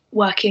tried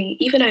working,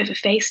 even over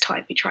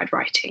FaceTime, we tried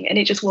writing, and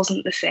it just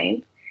wasn't the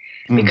same.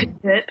 We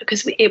couldn't do it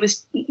because we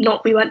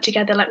weren't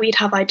together. Like, we'd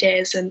have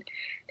ideas and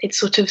they'd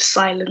sort of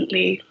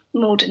silently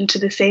mold into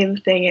the same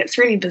thing. It's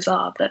really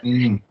bizarre, but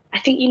I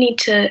think you need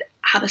to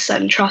have a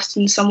certain trust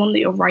in someone that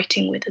you're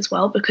writing with as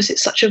well, because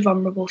it's such a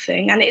vulnerable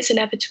thing, and it's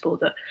inevitable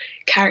that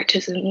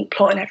characters and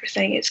plot and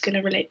everything, it's going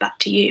to relate back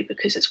to you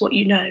because it's what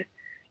you know.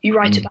 You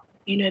write about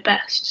what you know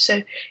best.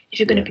 So if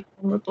you're going to be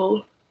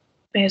vulnerable,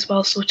 may as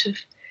well sort of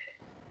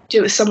do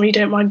it with someone you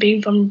don't mind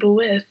being vulnerable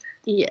with.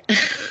 Yeah.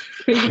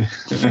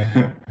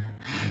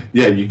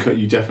 Yeah,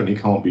 you definitely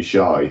can't be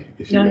shy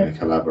if you're going to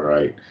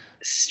collaborate.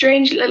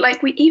 Strangely,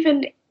 like, we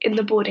even in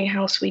the boarding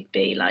house, we'd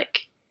be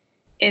like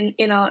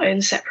in our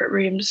own separate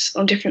rooms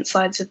on different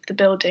sides of the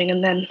building,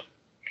 and then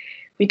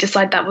we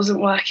decide that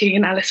wasn't working,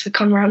 and Alice would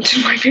come around to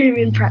my room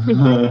in practice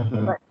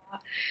like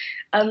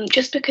that.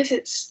 Just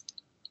because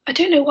I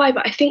don't know why,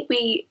 but I think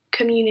we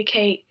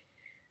communicate,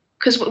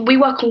 because we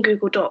work on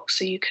Google Docs,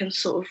 so you can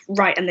sort of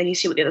write and then you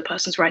see what the other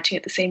person's writing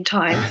at the same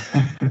time.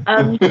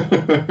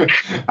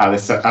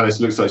 Alice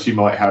looks like she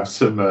might have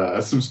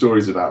some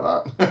stories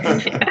about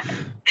that.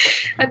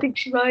 I think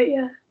she might,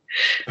 yeah.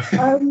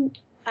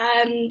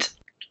 And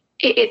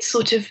it's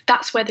sort of,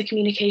 that's where the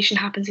communication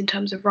happens in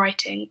terms of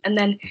writing. And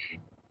then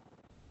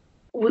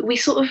we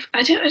sort of,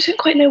 I don't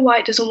quite know why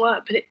it doesn't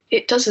work, but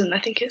it doesn't. I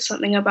think it's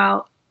something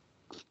about,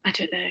 I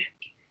don't know,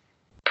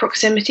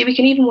 proximity. We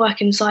can even work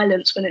in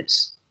silence when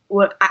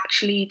we're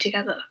actually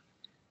together.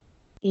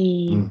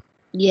 Yeah.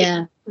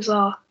 It's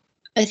bizarre.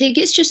 I think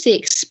it's just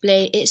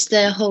it's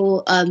the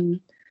whole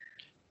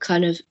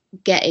kind of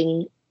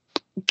getting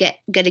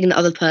the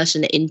other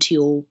person into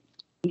your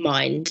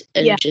mind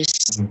and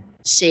just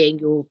seeing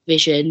your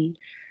vision,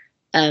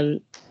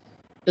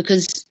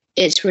 because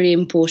it's really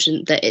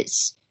important that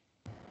it's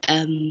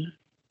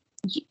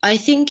I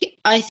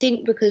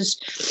think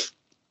because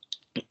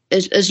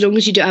as long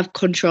as you don't have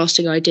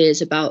contrasting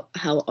ideas about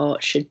how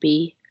art should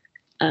be,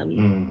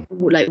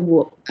 like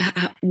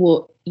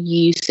what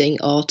you think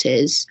art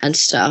is and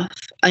stuff,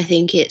 I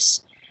think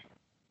it's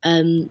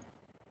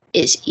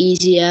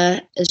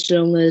easier as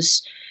long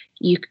as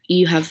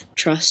you have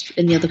trust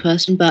in the other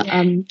person. But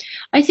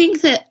I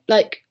think that,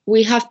 like,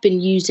 we have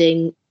been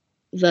using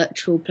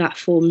virtual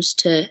platforms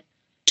to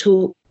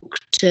talk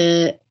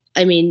to,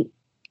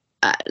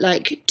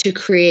 to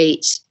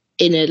create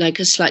in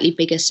a slightly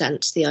bigger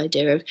sense the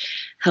idea of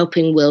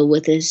helping Will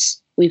with his.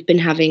 We've been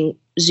having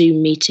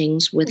Zoom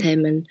meetings with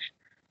him,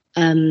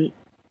 and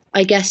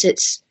I guess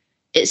it's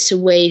a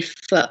way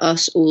for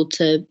us all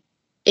to.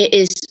 It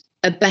is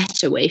a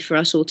better way for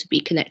us all to be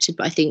connected.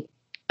 But I think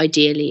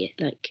ideally,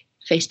 like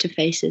face to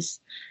face is,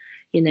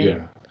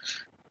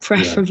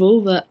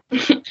 preferable. But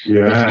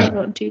yeah,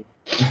 not do.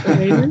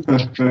 I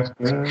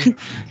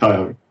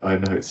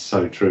know, it's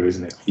so true,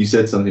 isn't it? You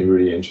said something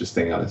really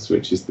interesting, Alice,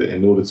 which is that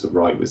in order to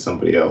write with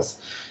somebody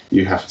else,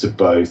 you have to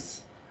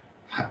both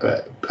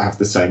have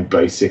the same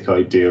basic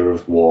idea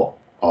of what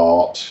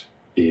art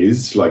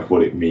is, like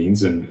what it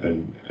means,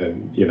 and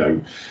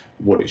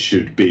what it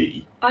should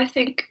be. I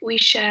think we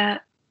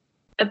share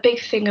a big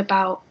thing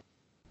about,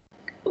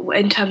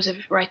 in terms of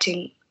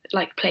writing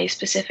like plays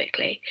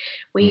specifically,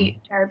 we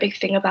share a big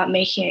thing about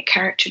making it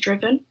character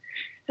driven,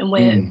 and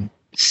we're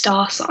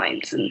star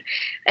signs and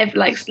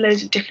like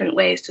loads of different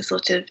ways to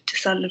sort of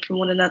discern them from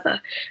one another,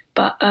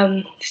 but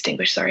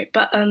distinguish. Sorry,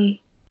 but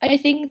I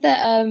think that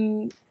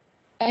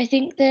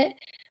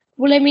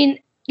well, I mean,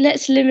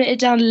 let's limit it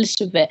down a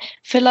little bit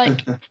for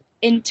like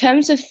in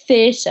terms of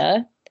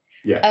theatre.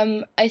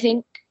 I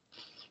think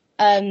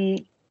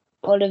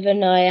Oliver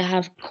and I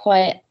have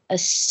quite a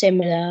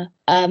similar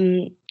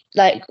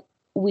like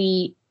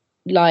we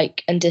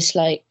like and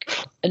dislike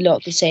a lot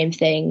of the same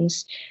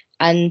things,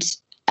 and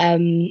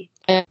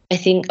I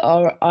think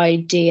our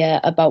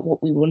idea about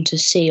what we want to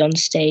see on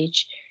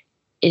stage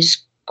is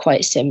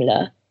quite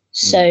similar.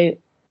 So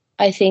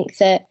I think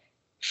that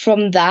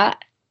from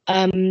that,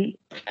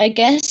 I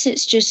guess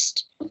it's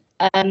just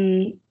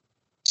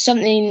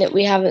something that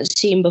we haven't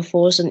seen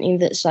before, something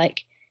that's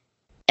like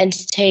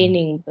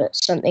entertaining, but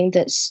something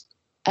that's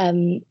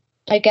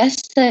I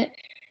guess that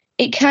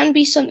it can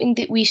be something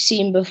that we've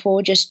seen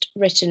before, just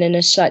written in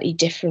a slightly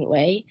different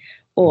way,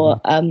 or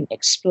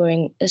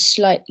exploring a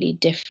slightly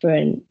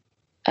different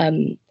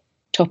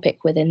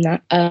topic within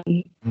that.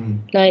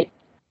 Like,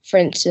 for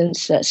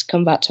instance, let's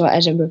come back to our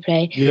Edinburgh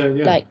play.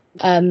 Like,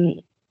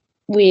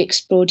 we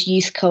explored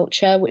youth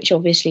culture, which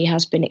obviously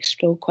has been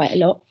explored quite a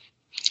lot,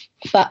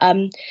 but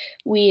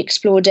we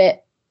explored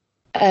it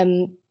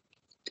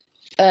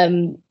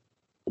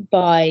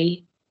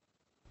by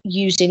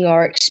using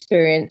our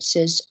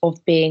experiences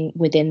of being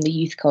within the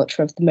youth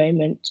culture of the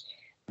moment,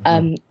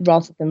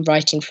 rather than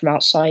writing from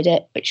outside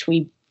it, which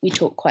we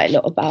talk quite a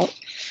lot about.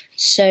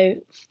 So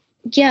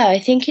yeah, I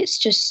think it's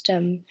just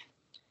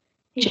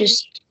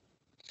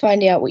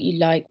finding out what you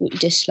like, what you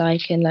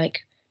dislike, and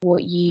like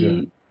what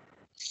you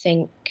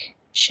think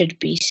should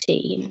be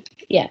seen.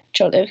 Yeah,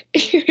 Jolly.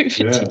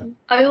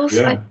 I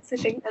also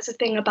think there's a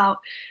thing about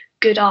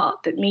good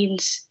art that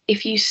means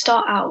if you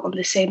start out on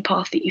the same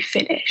path that you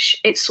finish,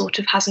 it sort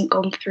of hasn't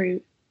gone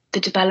through the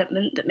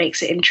development that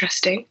makes it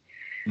interesting.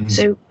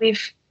 So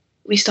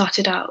we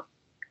started out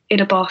in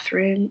a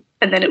bathroom,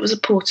 and then it was a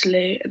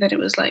Portaloo, and then it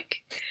was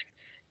like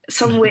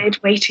some weird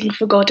Waiting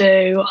for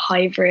Godot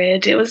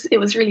hybrid. It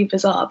was really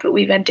bizarre, but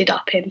we've ended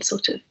up in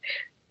sort of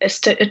a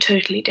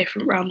totally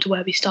different realm to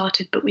where we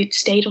started, but we've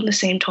stayed on the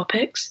same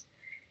topics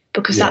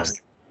because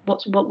that's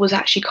what was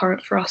actually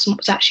current for us and what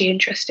was actually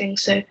interesting.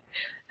 So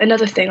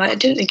another thing, I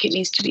don't think it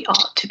needs to be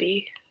art to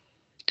be,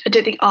 I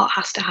don't think art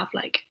has to have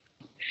like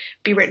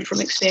be written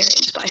from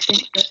experience, but I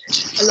think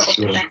that a lot of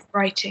the best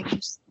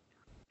writings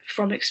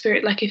from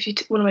experience, like if you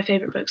one of my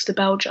favorite books, The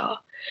Bell Jar,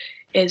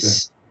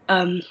 is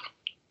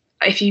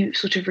if you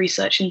sort of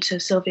research into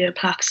Sylvia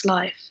Plath's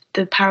life,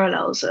 the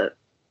parallels are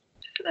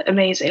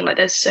amazing. Like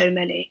there's so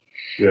many.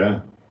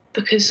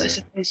 Because I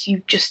suppose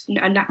you just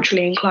are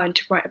naturally inclined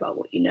to write about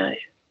what you know.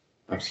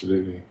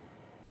 Absolutely.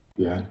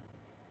 Yeah.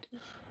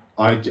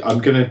 I'm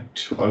gonna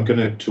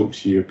talk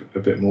to you a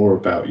bit more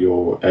about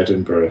your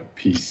Edinburgh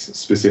piece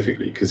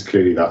specifically, because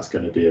clearly that's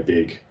going to be a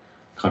big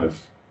kind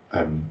of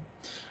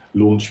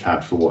launch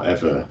pad for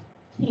whatever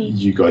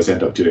you guys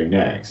end up doing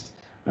next.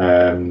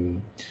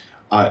 I'm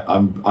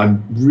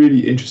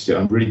really interested.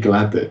 I'm really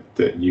glad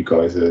that you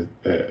guys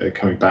are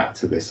coming back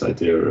to this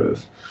idea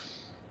of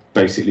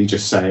basically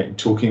just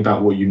talking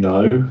about what you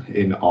know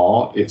in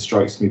art. It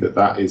strikes me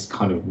that is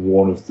kind of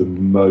one of the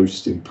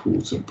most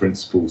important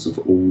principles of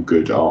all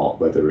good art,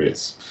 whether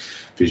it's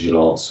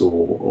visual arts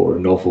or a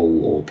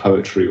novel or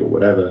poetry or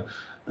whatever,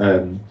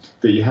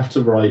 that you have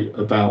to write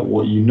about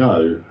what you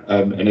know.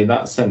 And in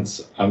that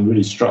sense, I'm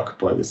really struck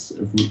by this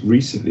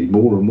recently,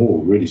 more and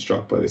more really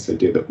struck by this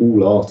idea that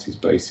all art is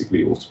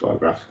basically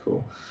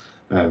autobiographical.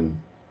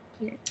 And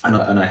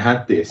I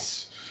had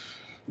this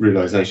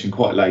realization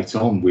quite late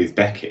on with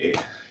Beckett.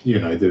 You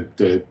know,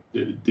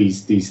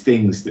 these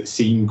things that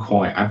seem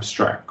quite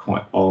abstract,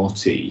 quite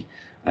arty,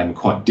 and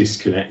quite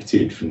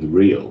disconnected from the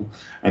real,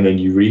 and then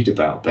you read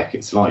about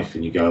Beckett's life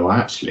and you go, well,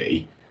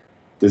 actually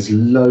there's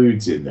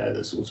loads in there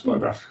that's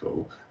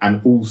autobiographical,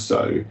 and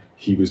also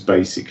he was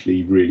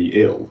basically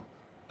really ill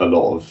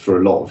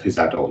for a lot of his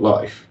adult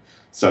life,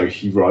 so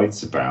he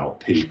writes about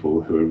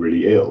people who are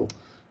really ill.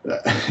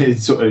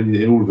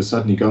 And all of a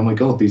sudden you go, oh my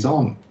god, these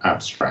aren't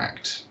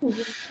abstract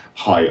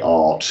high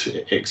art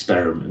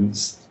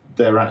experiments,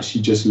 they're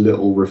actually just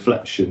little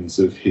reflections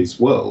of his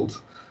world,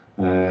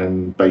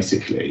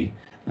 basically.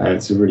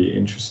 It's a really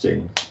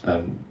interesting,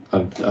 and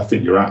I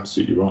think you're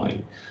absolutely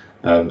right.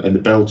 And The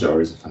Bell Jar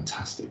is a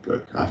fantastic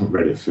book. I haven't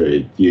read it for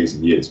years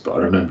and years, but I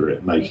remember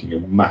it making a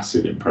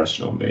massive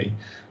impression on me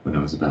when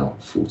I was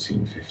about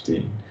 14,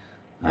 15.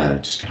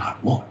 Just going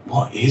like,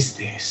 what is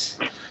this?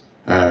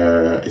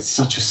 It's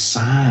such a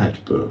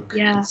sad book.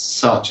 Yeah. It's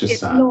such a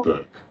sad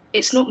book.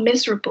 It's not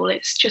miserable.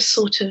 It's just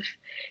sort of,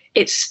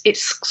 it's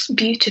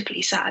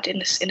beautifully sad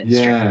in its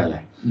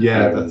Yeah,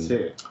 that's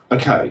it.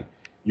 Okay,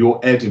 your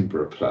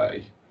Edinburgh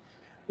play.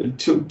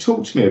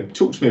 Talk to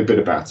me a bit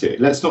about it.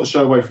 Let's not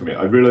shy away from it.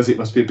 I realise it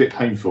must be a bit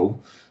painful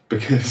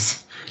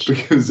because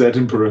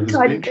Edinburgh has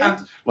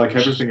been like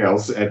everything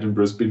else.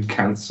 Edinburgh's been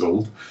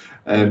cancelled,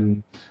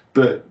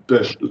 but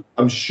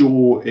I'm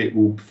sure it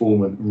will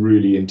form a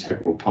really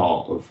integral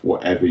part of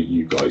whatever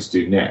you guys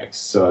do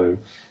next. So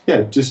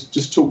yeah,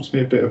 just talk to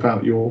me a bit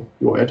about your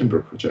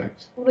Edinburgh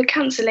project. Well, the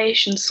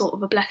cancellation's sort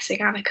of a blessing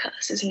and a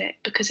curse, isn't it?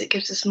 Because it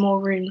gives us more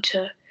room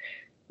to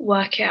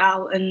work it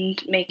out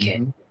and make it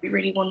what we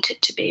really want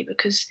it to be,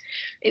 because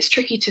it's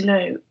tricky to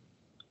know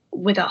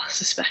with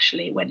us,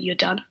 especially when you're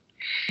done.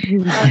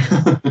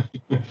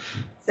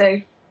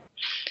 So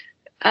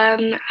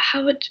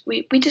how would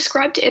we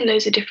described it in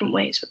loads of different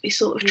ways, but we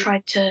sort of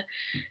tried to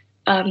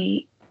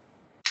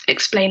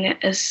explain it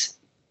as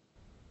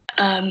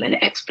an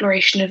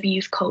exploration of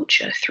youth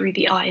culture through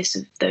the eyes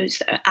of those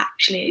that are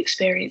actually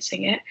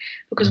experiencing it,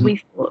 because we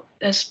thought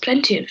there's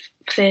plenty of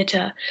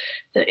theatre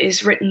that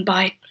is written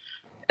by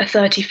a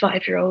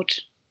 35-year-old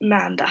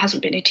man that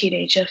hasn't been a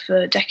teenager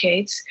for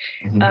decades,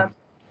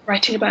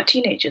 writing about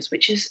teenagers,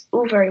 which is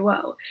all very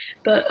well.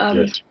 But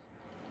a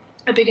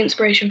big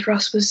inspiration for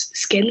us was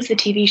Skins, the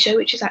TV show,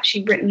 which is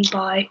actually written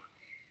by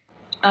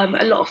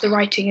a lot of the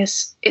writing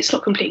it's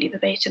not completely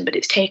verbatim, but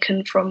it's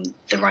taken from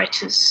the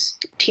writer's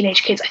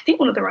teenage kids. I think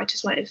one of the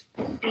writers might have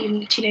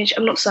been teenage.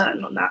 I'm not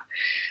certain on that.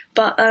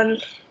 But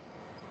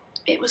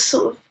it was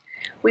sort of,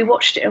 we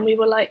watched it and we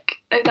were like,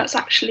 oh, that's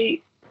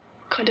actually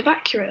kind of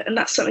accurate, and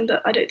that's something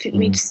that I don't think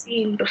we'd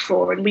seen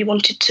before, and we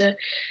wanted to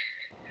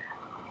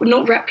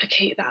not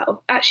replicate that.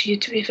 Actually,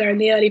 to be fair, in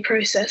the early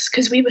process,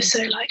 because we were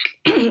so like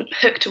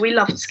hooked. We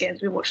loved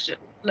Skins, we watched it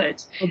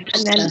loads, and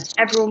then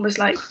everyone was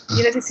like,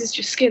 this is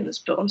just Skins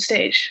but on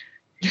stage.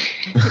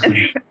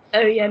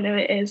 Oh yeah, no,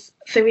 it is.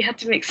 So we had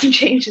to make some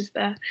changes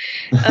there.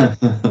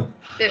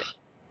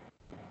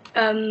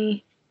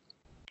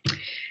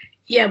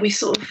 We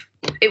sort of,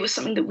 it was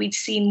something that we'd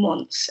seen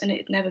once and it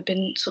had never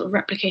been sort of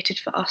replicated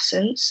for us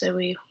since, so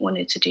we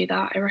wanted to do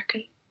that, I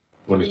reckon.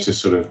 Wanted to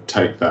sort of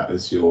take that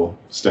as your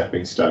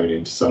stepping stone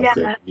into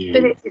something new.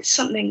 But it's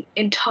something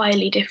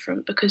entirely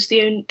different, because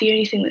the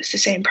only thing that's the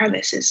same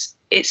premise is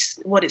it's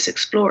what it's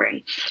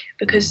exploring,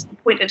 because the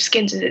point of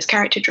Skins is it's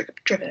character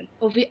driven.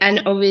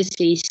 And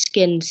obviously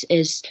Skins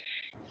is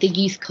the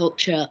youth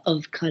culture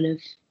of kind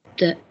of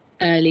the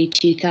early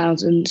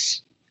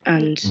 2000s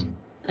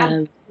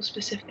and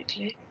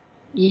specifically.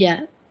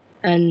 Yeah,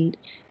 and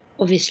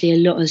obviously a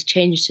lot has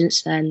changed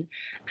since then.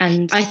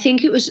 And I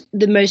think it was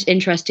the most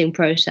interesting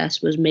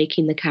process was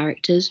making the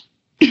characters.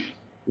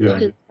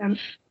 Yeah.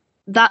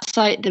 That's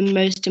like the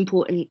most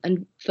important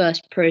and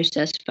first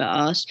process for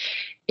us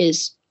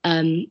is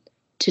to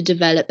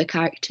develop the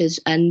characters.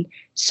 And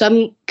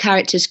some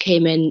characters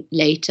came in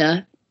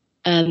later.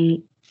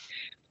 But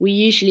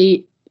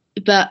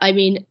I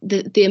mean,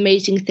 the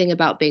amazing thing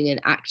about being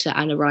an actor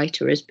and a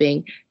writer is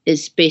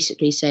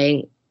basically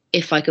saying,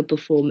 if I could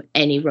perform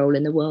any role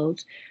in the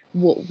world,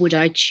 what would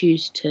I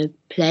choose to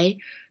play?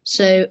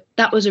 So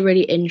that was a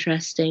really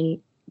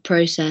interesting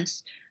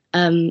process.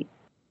 And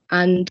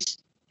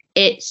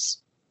it's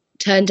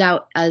turned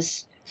out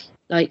as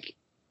like,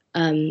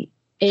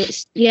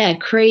 it's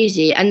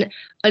crazy. And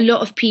a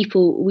lot of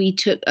people, we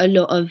took a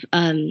lot of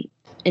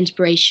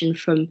inspiration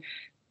from,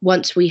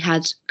 once we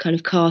had kind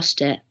of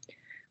cast it,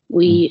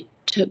 we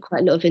took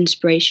quite a lot of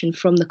inspiration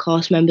from the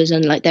cast members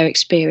and like their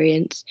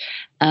experience.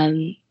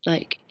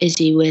 Like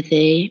Izzy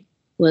Withy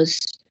was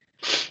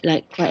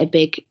like quite a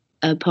big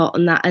part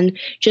on that, and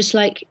just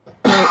like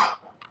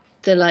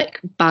the like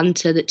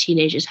banter that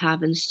teenagers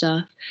have and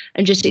stuff,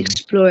 and just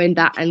exploring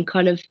that, and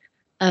kind of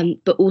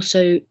but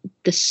also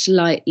the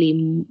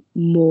slightly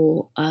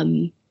more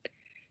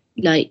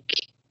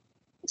like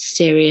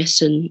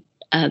serious and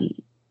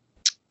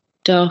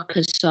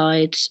darker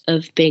sides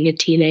of being a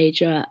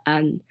teenager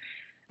and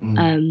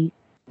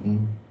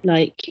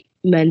like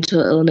mental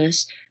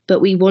illness. But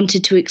we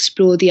wanted to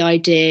explore the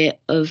idea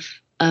of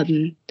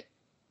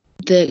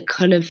the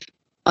kind of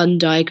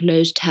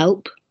undiagnosed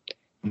help,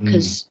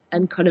 because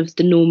and kind of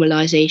the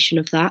normalization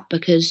of that,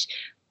 because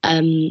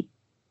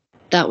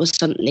that was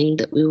something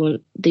that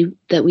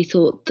we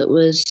thought that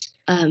was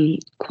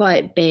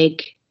quite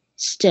big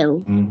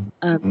still.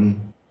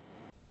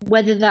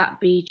 Whether that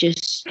be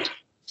just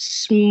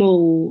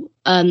small,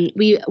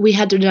 we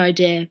had an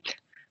idea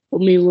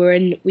when we were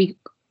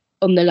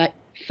on the like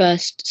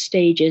first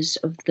stages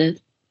of the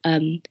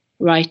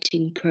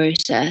writing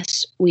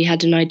process. We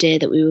had an idea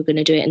that we were going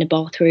to do it in a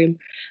bathroom,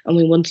 and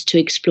we wanted to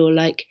explore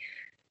like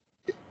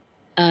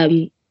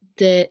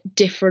the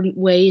different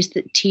ways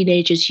that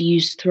teenagers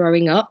use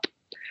throwing up,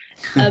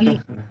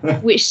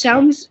 which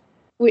sounds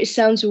which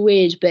sounds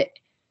weird, but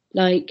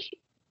like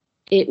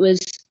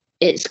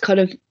it's kind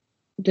of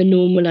the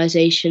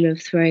normalization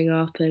of throwing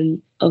up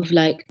and of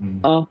like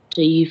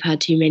after you've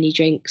had too many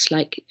drinks,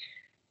 like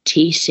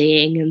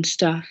TCing and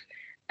stuff,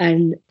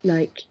 and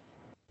like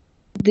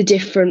the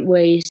different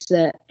ways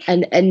that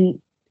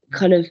and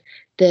kind of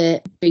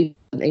the doing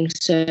something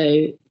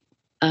so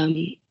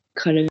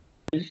kind of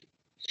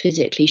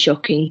physically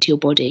shocking to your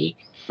body.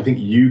 I think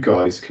you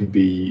guys can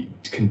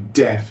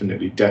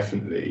definitely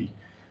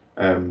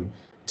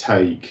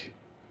take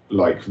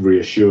like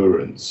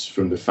reassurance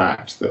from the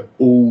fact that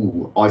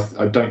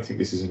I don't think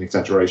this is an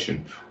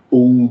exaggeration,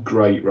 all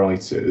great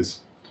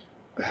writers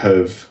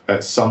have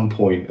at some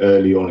point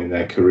early on in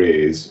their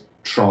careers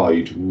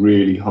tried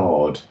really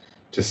hard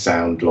to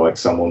sound like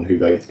someone who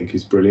they think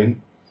is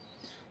brilliant.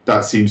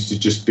 That seems to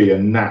just be a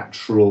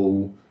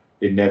natural,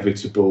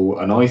 inevitable,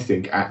 and I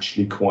think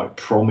actually quite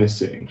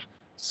promising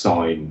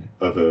sign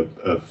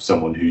of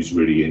someone who's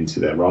really into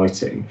their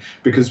writing.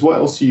 Because what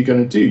else are you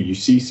going to do? You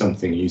see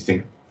something and you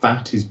think,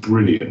 that is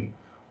brilliant,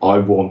 I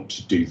want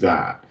to do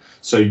that.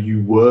 So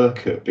you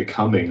work at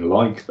becoming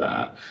like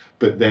that,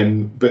 but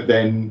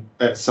then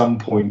at some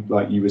point,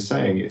 like you were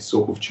saying, it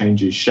sort of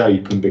changes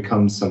shape and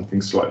becomes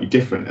something slightly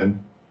different,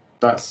 and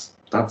that's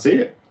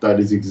it. That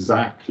is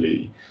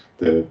exactly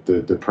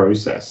the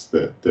process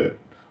that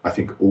I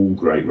think all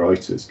great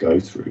writers go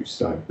through.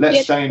 So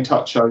let's stay in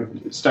touch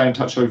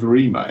over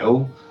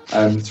email,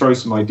 throw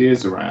some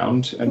ideas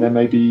around, and then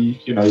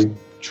maybe, you know,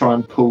 try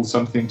and pull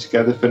something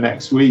together for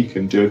next week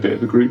and do a bit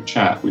of a group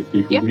chat with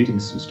people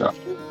reading some stuff.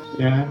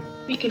 Yeah,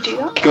 we could do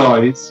that.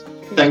 Guys,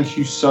 thank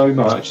you so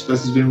much.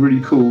 This has been really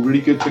cool, really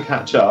good to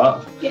catch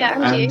up.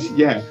 Yeah, and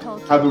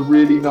have a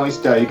really nice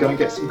day. Go and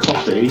get some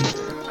coffee,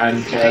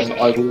 and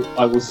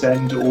I will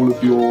send all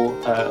of your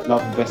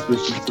love and best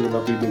wishes to the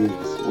lovely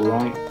Louise. All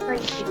right.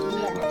 Thank you.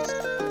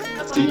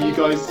 Yes. See you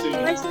guys soon.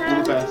 All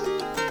the best.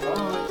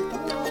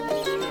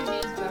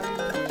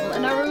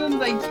 And I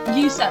remember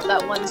you said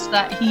that once,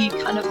 that he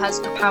kind of has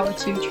the power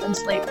to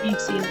translate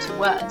beauty into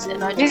words,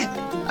 and I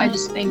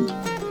just think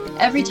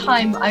every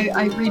time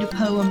I read a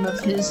poem of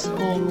his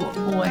or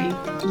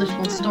a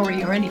little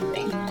story or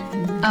anything,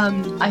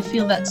 I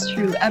feel that's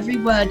true. Every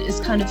word is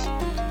kind of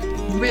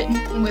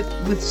written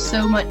with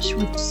so much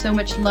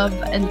love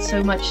and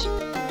so much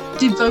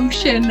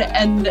devotion,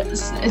 and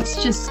it's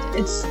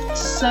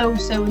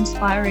so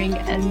inspiring.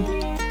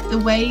 And the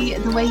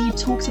way he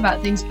talks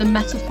about things, the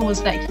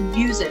metaphors that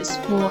he uses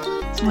for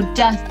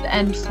death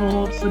and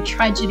for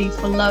tragedy,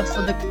 for love,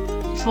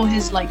 for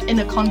his like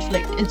inner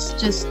conflict, it's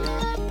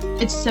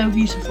so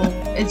beautiful.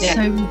 It's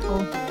so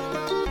beautiful.